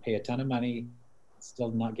and pay a ton of money,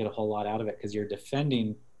 still not get a whole lot out of it, because you're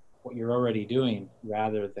defending what you're already doing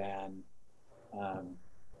rather than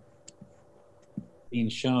being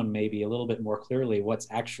shown maybe a little bit more clearly what's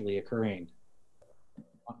actually occurring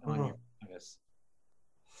on your canvas.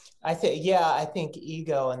 I think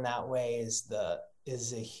ego in that way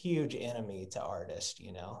is a huge enemy to artists.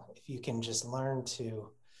 If you can just learn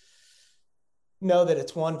to know that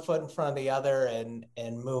it's one foot in front of the other and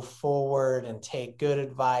move forward and take good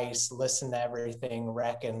advice, listen to everything,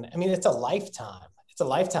 reckon. I mean, it's a lifetime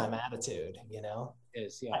attitude, you know? It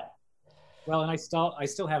is, yeah. Well, and I still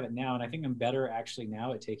have it now, and I think I'm better actually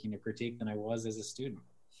now at taking a critique than I was as a student.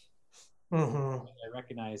 Mm-hmm. I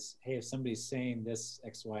recognize, hey, if somebody's saying this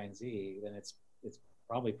X, Y, and Z, then it's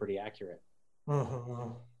probably pretty accurate.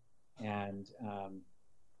 Mm-hmm. And of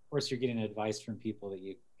course, you're getting advice from people that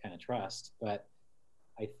you kind of trust, but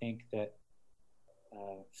I think that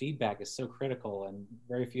feedback is so critical, and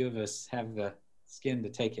very few of us have the skin to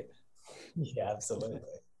take it. Yeah,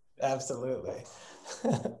 absolutely.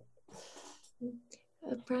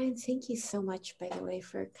 Brian, thank you so much, by the way,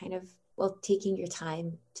 for kind of taking your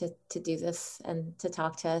time to do this and to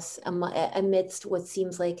talk to us amidst what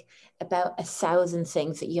seems like about 1,000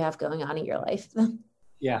 things that you have going on in your life.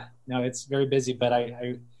 Yeah, no, it's very busy, but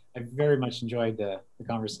I very much enjoyed the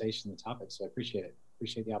conversation, the topic, so I appreciate it.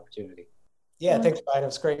 Appreciate the opportunity. Yeah, thanks, Brian. It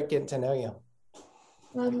was great getting to know you.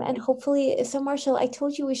 And hopefully, so Marshall, I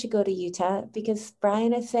told you we should go to Utah because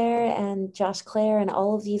Brian is there and Josh Clare and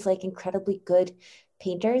all of these like incredibly good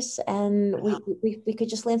painters, and we could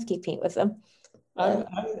just landscape paint with them. I'm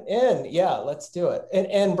in. Yeah, let's do it.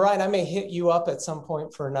 And Brian, I may hit you up at some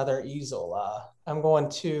point for another easel. I'm going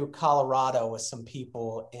to Colorado with some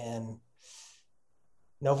people in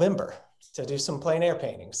November to do some plein air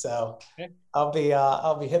painting. So okay. I'll be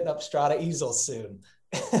hitting up Strada easels soon.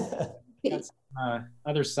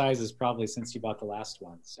 Other sizes probably since you bought the last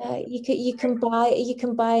one. So. You can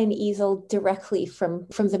buy an easel directly from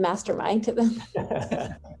the mastermind to them.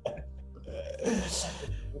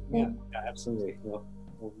 Yeah, absolutely. We'll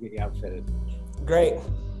get you outfitted. Great.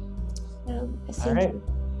 All right.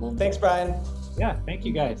 Thanks, Brian. Yeah, thank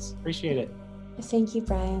you guys. Appreciate it. Thank you,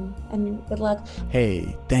 Brian, and good luck.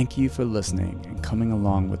 Hey, thank you for listening and coming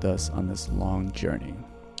along with us on this long journey.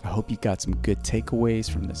 I hope you got some good takeaways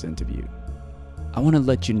from this interview. I want to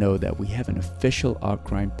let you know that we have an official Art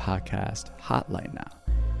Grind podcast hotline now.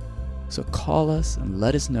 So call us and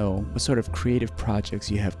let us know what sort of creative projects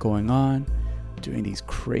you have going on during these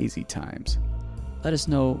crazy times. Let us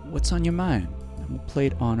know what's on your mind, and we'll play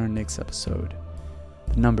it on our next episode.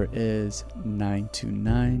 The number is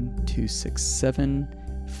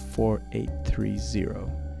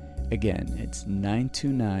 929-267-4830. Again, it's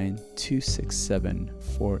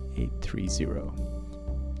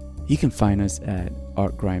 929-267-4830. You can find us at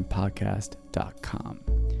artgrindpodcast.com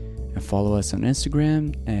and follow us on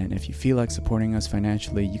Instagram. And if you feel like supporting us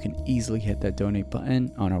financially, you can easily hit that donate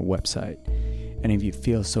button on our website. And if you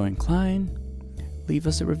feel so inclined, leave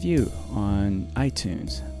us a review on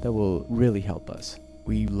iTunes. That will really help us.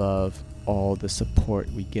 We love all the support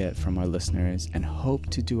we get from our listeners and hope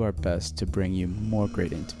to do our best to bring you more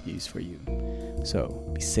great interviews for you.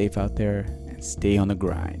 So be safe out there and stay on the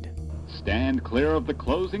grind. Stand clear of the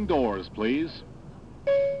closing doors, please.